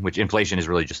inflation, which inflation is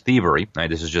really just thievery, right?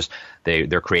 This is just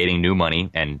they're creating new money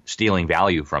and stealing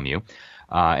value from you.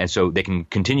 And so they can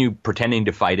continue pretending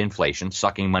to fight inflation,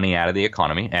 sucking money out of the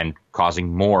economy and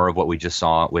causing more of what we just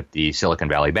saw with the Silicon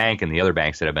Valley Bank and the other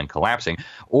banks that have been collapsing.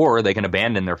 Or they can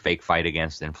abandon their fake fight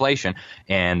against inflation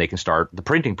and they can start the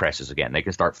printing presses again. They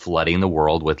can start flooding the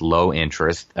world with low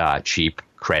interest, cheap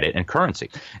credit and currency.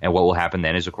 And what will happen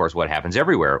then is, of course, what happens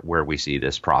everywhere where we see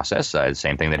this process.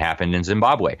 Same thing that happened in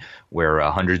Zimbabwe, where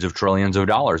hundreds of trillions of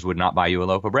dollars would not buy you a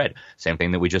loaf of bread. Same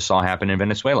thing that we just saw happen in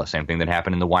Venezuela. Same thing that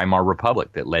happened in the Weimar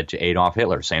Republic that led to Adolf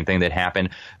Hitler. Same thing that happened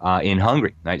in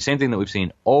Hungary. Right? Same thing that we've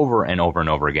seen over and over and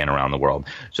over again around the world.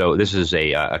 So this is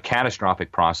a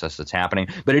catastrophic process that's happening,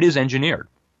 but it is engineered.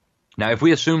 Now, if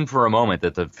we assume for a moment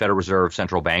that the Federal Reserve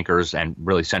central bankers and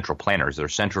really central planners are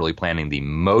centrally planning the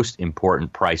most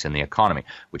important price in the economy,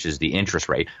 which is the interest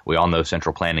rate. We all know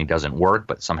central planning doesn't work,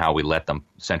 but somehow we let them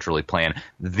centrally plan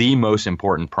the most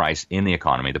important price in the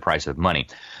economy, the price of money.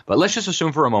 But let's just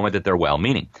assume for a moment that they're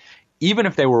well-meaning. Even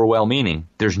if they were well-meaning,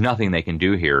 there's nothing they can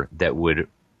do here that would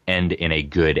end in a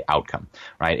good outcome,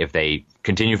 right? If they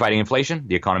continue fighting inflation,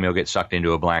 the economy will get sucked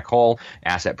into a black hole,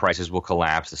 asset prices will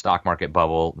collapse, the stock market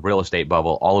bubble, real estate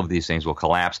bubble, all of these things will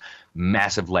collapse,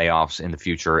 massive layoffs in the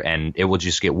future, and it will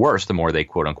just get worse the more they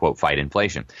quote unquote fight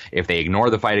inflation. If they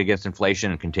ignore the fight against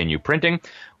inflation and continue printing,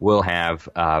 we'll have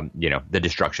the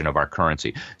destruction of our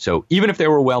currency. So even if they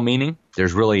were well-meaning,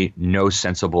 there's really no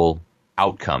sensible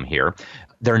outcome here.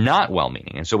 They're not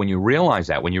well-meaning. And so when you realize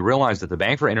that the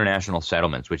Bank for International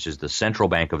Settlements, which is the central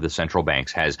bank of the central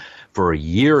banks, has for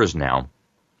years now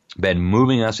been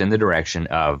moving us in the direction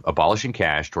of abolishing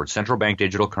cash towards central bank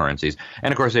digital currencies.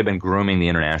 And of course, they've been grooming the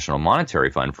International Monetary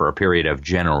Fund for a period of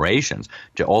generations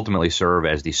to ultimately serve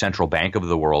as the central bank of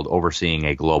the world overseeing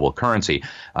a global currency.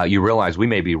 You realize we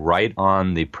may be right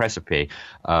on the precipice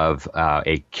of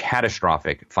a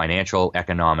catastrophic financial,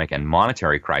 economic, and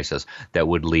monetary crisis that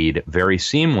would lead very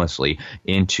seamlessly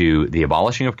into the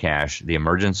abolishing of cash, the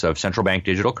emergence of central bank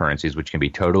digital currencies, which can be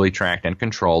totally tracked and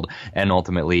controlled, and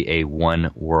ultimately a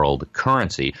one world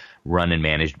currency run and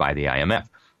managed by the IMF.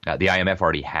 The IMF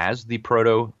already has the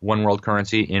proto one world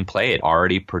currency in play. It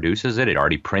already produces it. It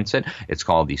already prints it. It's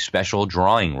called the special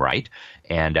drawing right.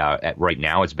 And right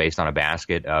now it's based on a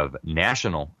basket of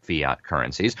national fiat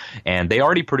currencies. And they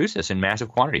already produce this in massive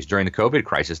quantities. During the COVID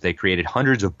crisis, they created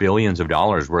hundreds of billions of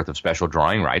dollars worth of special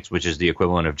drawing rights, which is the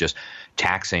equivalent of just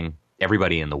taxing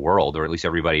everybody in the world, or at least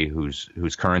everybody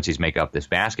whose currencies make up this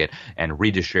basket, and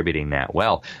redistributing that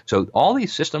wealth. So all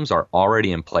these systems are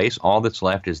already in place. All that's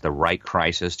left is the right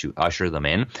crisis to usher them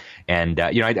in. And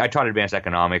I taught advanced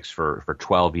economics for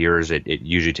 12 years. It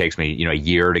usually takes me a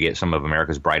year to get some of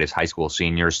America's brightest high school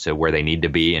seniors to where they need to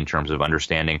be in terms of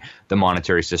understanding the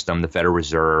monetary system, the Federal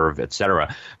Reserve, et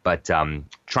cetera. But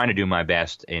trying to do my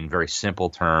best in very simple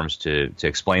terms to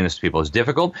explain this to people is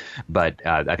difficult. But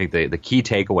I think the key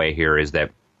takeaway here is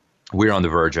that we're on the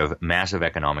verge of massive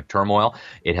economic turmoil.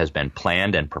 It has been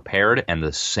planned and prepared, and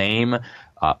the same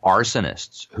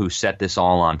arsonists who set this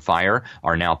all on fire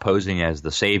are now posing as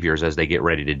the saviors as they get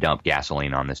ready to dump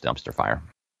gasoline on this dumpster fire.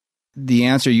 The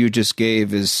answer you just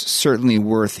gave is certainly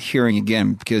worth hearing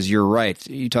again, because you're right.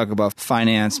 You talk about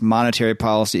finance, monetary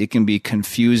policy. It can be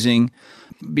confusing.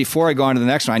 Before I go on to the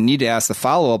next one, I need to ask the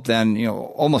follow-up then.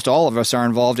 Almost all of us are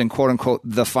involved in, quote unquote,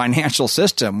 the financial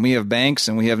system. We have banks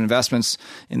and we have investments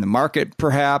in the market,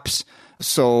 perhaps.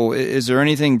 So is there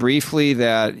anything briefly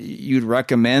that you'd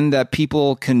recommend that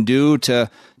people can do to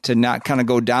not kind of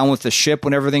go down with the ship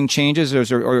when everything changes?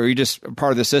 Or are you just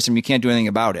part of the system? You can't do anything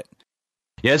about it?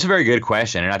 Yeah, it's a very good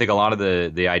question. And I think a lot of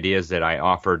the ideas that I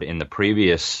offered in the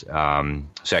previous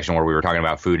section where we were talking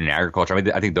about food and agriculture,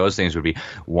 I think those things would be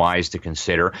wise to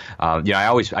consider. I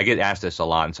get asked this a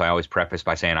lot, and so I always preface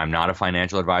by saying I'm not a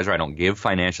financial advisor. I don't give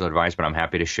financial advice, but I'm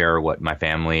happy to share what my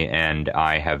family and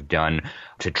I have done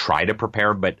to try to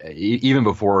prepare. But even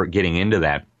before getting into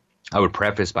that, I would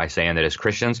preface by saying that as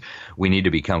Christians, we need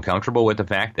to become comfortable with the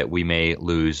fact that we may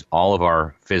lose all of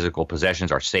our physical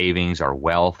possessions, our savings, our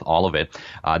wealth, all of it.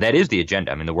 That is the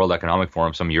agenda. I mean, the World Economic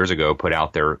Forum some years ago put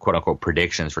out their quote-unquote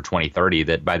predictions for 2030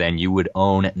 that by then you would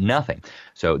own nothing.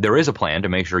 So there is a plan to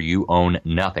make sure you own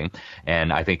nothing.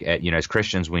 And I think, as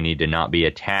Christians, we need to not be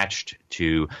attached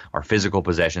to our physical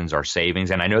possessions, our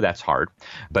savings. And I know that's hard,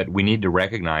 but we need to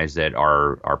recognize that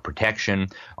our protection,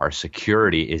 our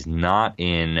security is not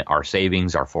in our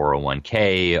savings, our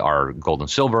 401k, our gold and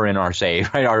silver in our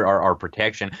safe, right? Our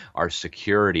protection, our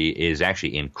security is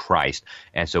actually in Christ.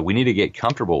 And so we need to get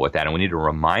comfortable with that, and we need to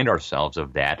remind ourselves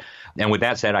of that. And with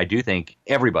that said, I do think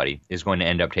everybody is going to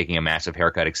end up taking a massive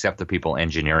haircut, except the people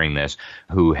engineering this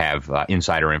who have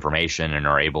insider information and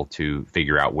are able to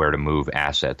figure out where to move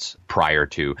assets prior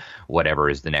to whatever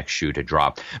is the next shoe to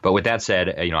drop. But with that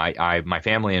said, my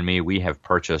family and me, we have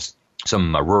purchased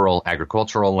some rural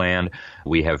agricultural land.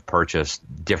 We have purchased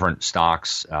different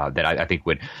stocks that I think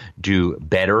would do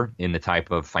better in the type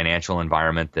of financial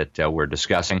environment that we're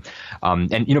discussing.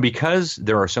 And because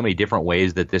there are so many different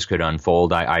ways that this could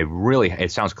unfold, I really,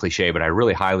 it sounds cliche, but I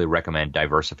really highly recommend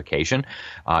diversification.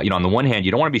 On the one hand,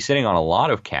 you don't want to be sitting on a lot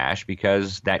of cash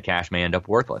because that cash may end up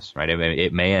worthless, right?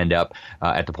 It may end up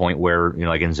at the point where,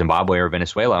 like in Zimbabwe or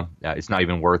Venezuela, it's not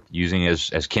even worth using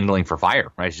as kindling for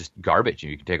fire, right? It's just garbage.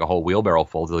 You can take a whole wheelbarrow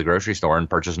full to the grocery store and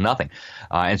purchase nothing.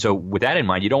 And so with that in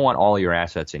mind, you don't want all your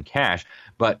assets in cash,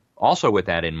 but also with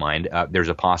that in mind, there's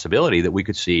a possibility that we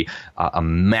could see a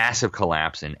massive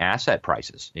collapse in asset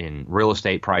prices, in real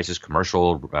estate prices,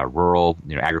 commercial, rural,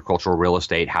 agricultural real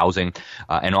estate, housing,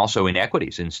 and also in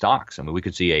equities, in stocks. I mean, we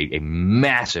could see a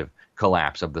massive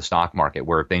collapse of the stock market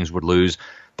where things would lose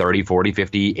 30, 40,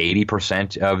 50,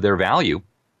 80% of their value.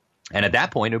 And at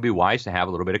that point, it would be wise to have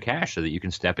a little bit of cash so that you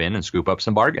can step in and scoop up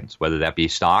some bargains, whether that be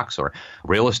stocks or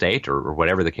real estate or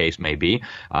whatever the case may be.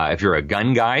 If you're a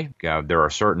gun guy, there are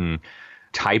certain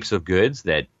types of goods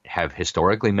that have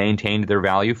historically maintained their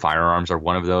value. Firearms are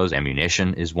one of those.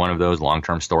 Ammunition is one of those.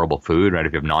 Long-term storable food, right?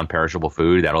 If you have non-perishable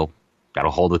food, that'll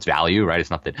hold its value, right? It's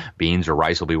not that beans or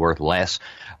rice will be worth less.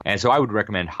 And so I would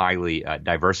recommend highly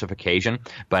diversification,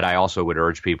 but I also would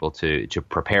urge people to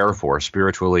prepare for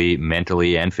spiritually,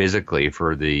 mentally, and physically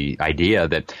for the idea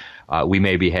that we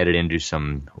may be headed into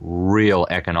some real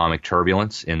economic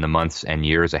turbulence in the months and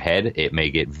years ahead. It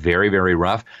may get very, very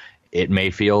rough. It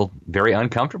may feel very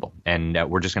uncomfortable, and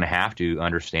we're just going to have to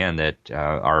understand that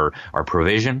our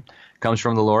provision comes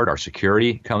from the Lord. Our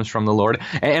security comes from the Lord.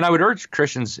 And I would urge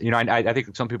Christians, I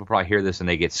think some people probably hear this and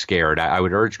they get scared. I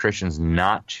would urge Christians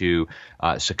not to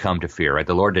succumb to fear. Right?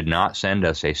 The Lord did not send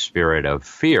us a spirit of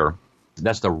fear.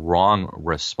 That's the wrong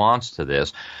response to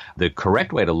this. The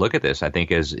correct way to look at this, I think,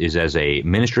 is as a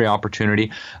ministry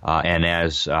opportunity and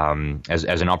as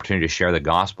an opportunity to share the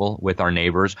gospel with our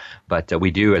neighbors. But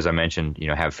we do, as I mentioned,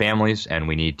 have families, and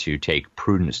we need to take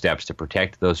prudent steps to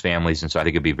protect those families. And so I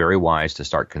think it'd be very wise to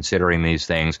start considering these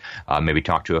things. Maybe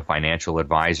talk to a financial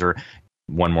advisor.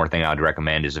 One more thing I'd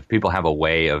recommend is if people have a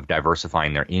way of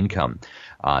diversifying their income,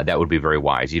 that would be very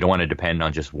wise. You don't want to depend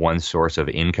on just one source of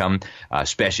income,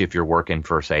 especially if you're working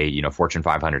for, say, Fortune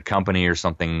 500 company or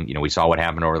something. We saw what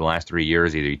happened over the last 3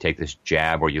 years. Either you take this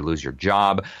jab or you lose your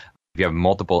job. If you have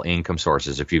multiple income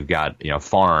sources, if you've got,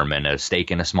 farm and a stake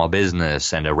in a small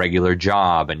business and a regular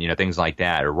job and, things like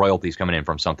that, or royalties coming in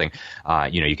from something,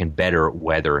 you can better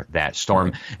weather that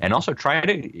storm. And also try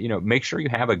to, make sure you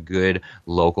have a good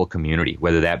local community,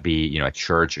 whether that be, a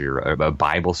church or a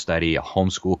Bible study, a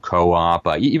homeschool co-op,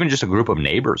 even just a group of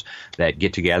neighbors that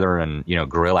get together and,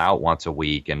 grill out once a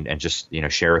week and just,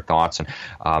 share thoughts. And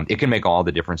it can make all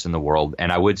the difference in the world.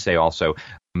 And I would say also,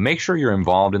 make sure you're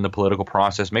involved in the political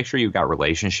process. Make sure you've got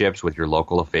relationships with your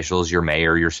local officials, your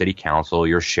mayor, your city council,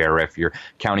 your sheriff, your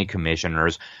county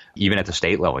commissioners, even at the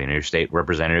state level, your state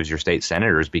representatives, your state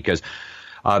senators, because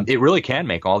it really can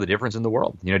make all the difference in the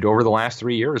world. Over the last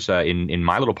 3 years, in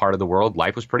my little part of the world,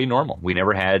 life was pretty normal. We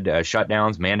never had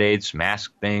shutdowns, mandates,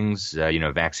 mask things,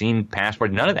 vaccine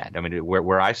passport, none of that. I mean,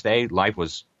 where I stay, life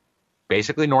was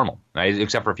basically normal, right?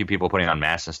 Except for a few people putting on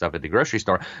masks and stuff at the grocery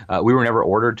store. We were never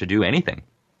ordered to do anything.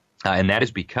 And that is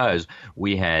because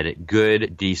we had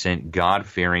good, decent,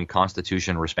 God-fearing,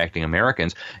 Constitution-respecting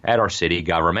Americans at our city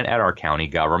government, at our county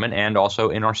government, and also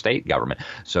in our state government.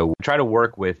 So we try to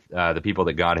work with the people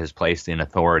that God has placed in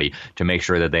authority to make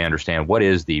sure that they understand what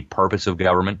is the purpose of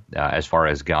government as far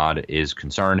as God is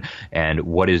concerned, and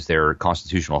what is their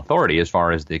constitutional authority as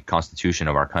far as the Constitution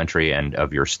of our country and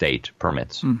of your state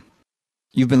permits.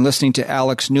 You've been listening to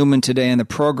Alex Newman today in the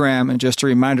program, and just a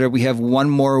reminder, we have one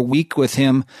more week with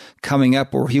him coming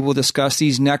up where he will discuss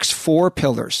these next 4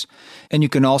 pillars. And you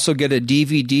can also get a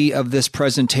DVD of this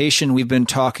presentation we've been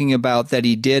talking about that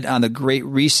he did on the Great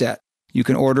Reset. You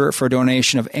can order it for a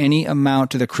donation of any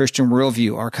amount to the Christian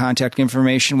Worldview. Our contact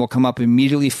information will come up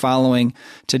immediately following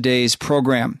today's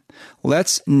program.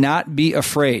 Let's not be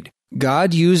afraid.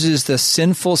 God uses the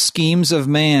sinful schemes of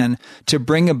man to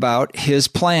bring about his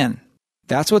plan.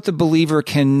 That's what the believer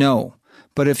can know.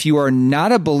 But if you are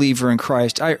not a believer in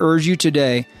Christ, I urge you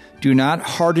today, do not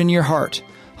harden your heart.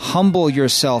 Humble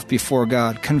yourself before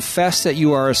God. Confess that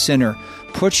you are a sinner.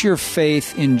 Put your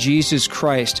faith in Jesus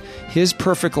Christ, his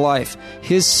perfect life,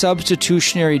 his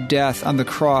substitutionary death on the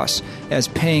cross as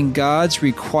paying God's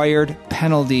required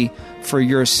penalty for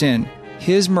your sin.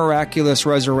 His miraculous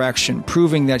resurrection,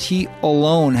 proving that he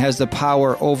alone has the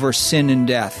power over sin and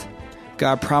death.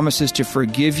 God promises to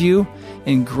forgive you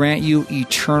and grant you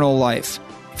eternal life.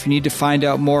 If you need to find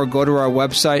out more, go to our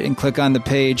website and click on the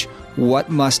page, What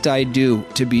Must I Do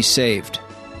to Be Saved?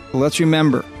 Well, let's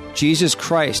remember, Jesus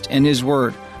Christ and his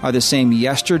word are the same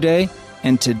yesterday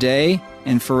and today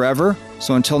and forever.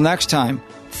 So until next time,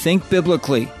 think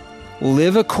biblically,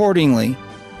 live accordingly,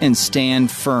 and stand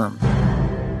firm.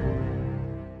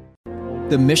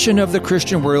 The mission of the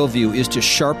Christian Worldview is to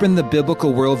sharpen the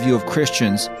biblical worldview of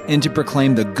Christians and to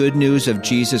proclaim the good news of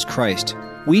Jesus Christ.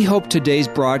 We hope today's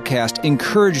broadcast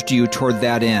encouraged you toward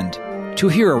that end. To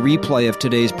hear a replay of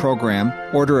today's program,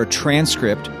 order a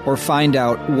transcript, or find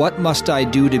out what must I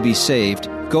do to be saved,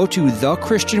 go to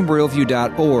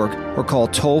thechristianworldview.org or call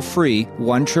toll-free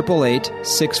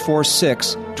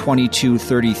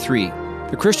 1-888-646-2233.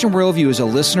 The Christian Worldview is a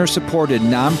listener-supported,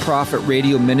 nonprofit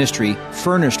radio ministry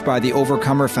furnished by the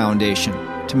Overcomer Foundation.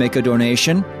 To make a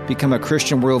donation, become a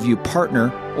Christian Worldview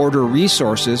partner, order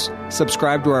resources,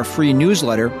 subscribe to our free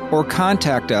newsletter, or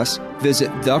contact us,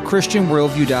 visit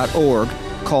thechristianworldview.org,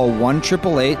 call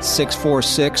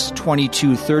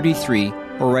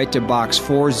 1-888-646-2233, or write to Box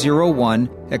 401,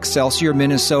 Excelsior,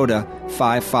 Minnesota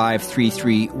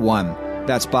 55331.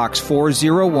 That's Box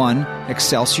 401,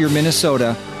 Excelsior,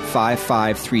 Minnesota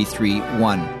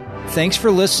 55331. Thanks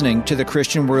for listening to The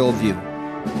Christian Worldview.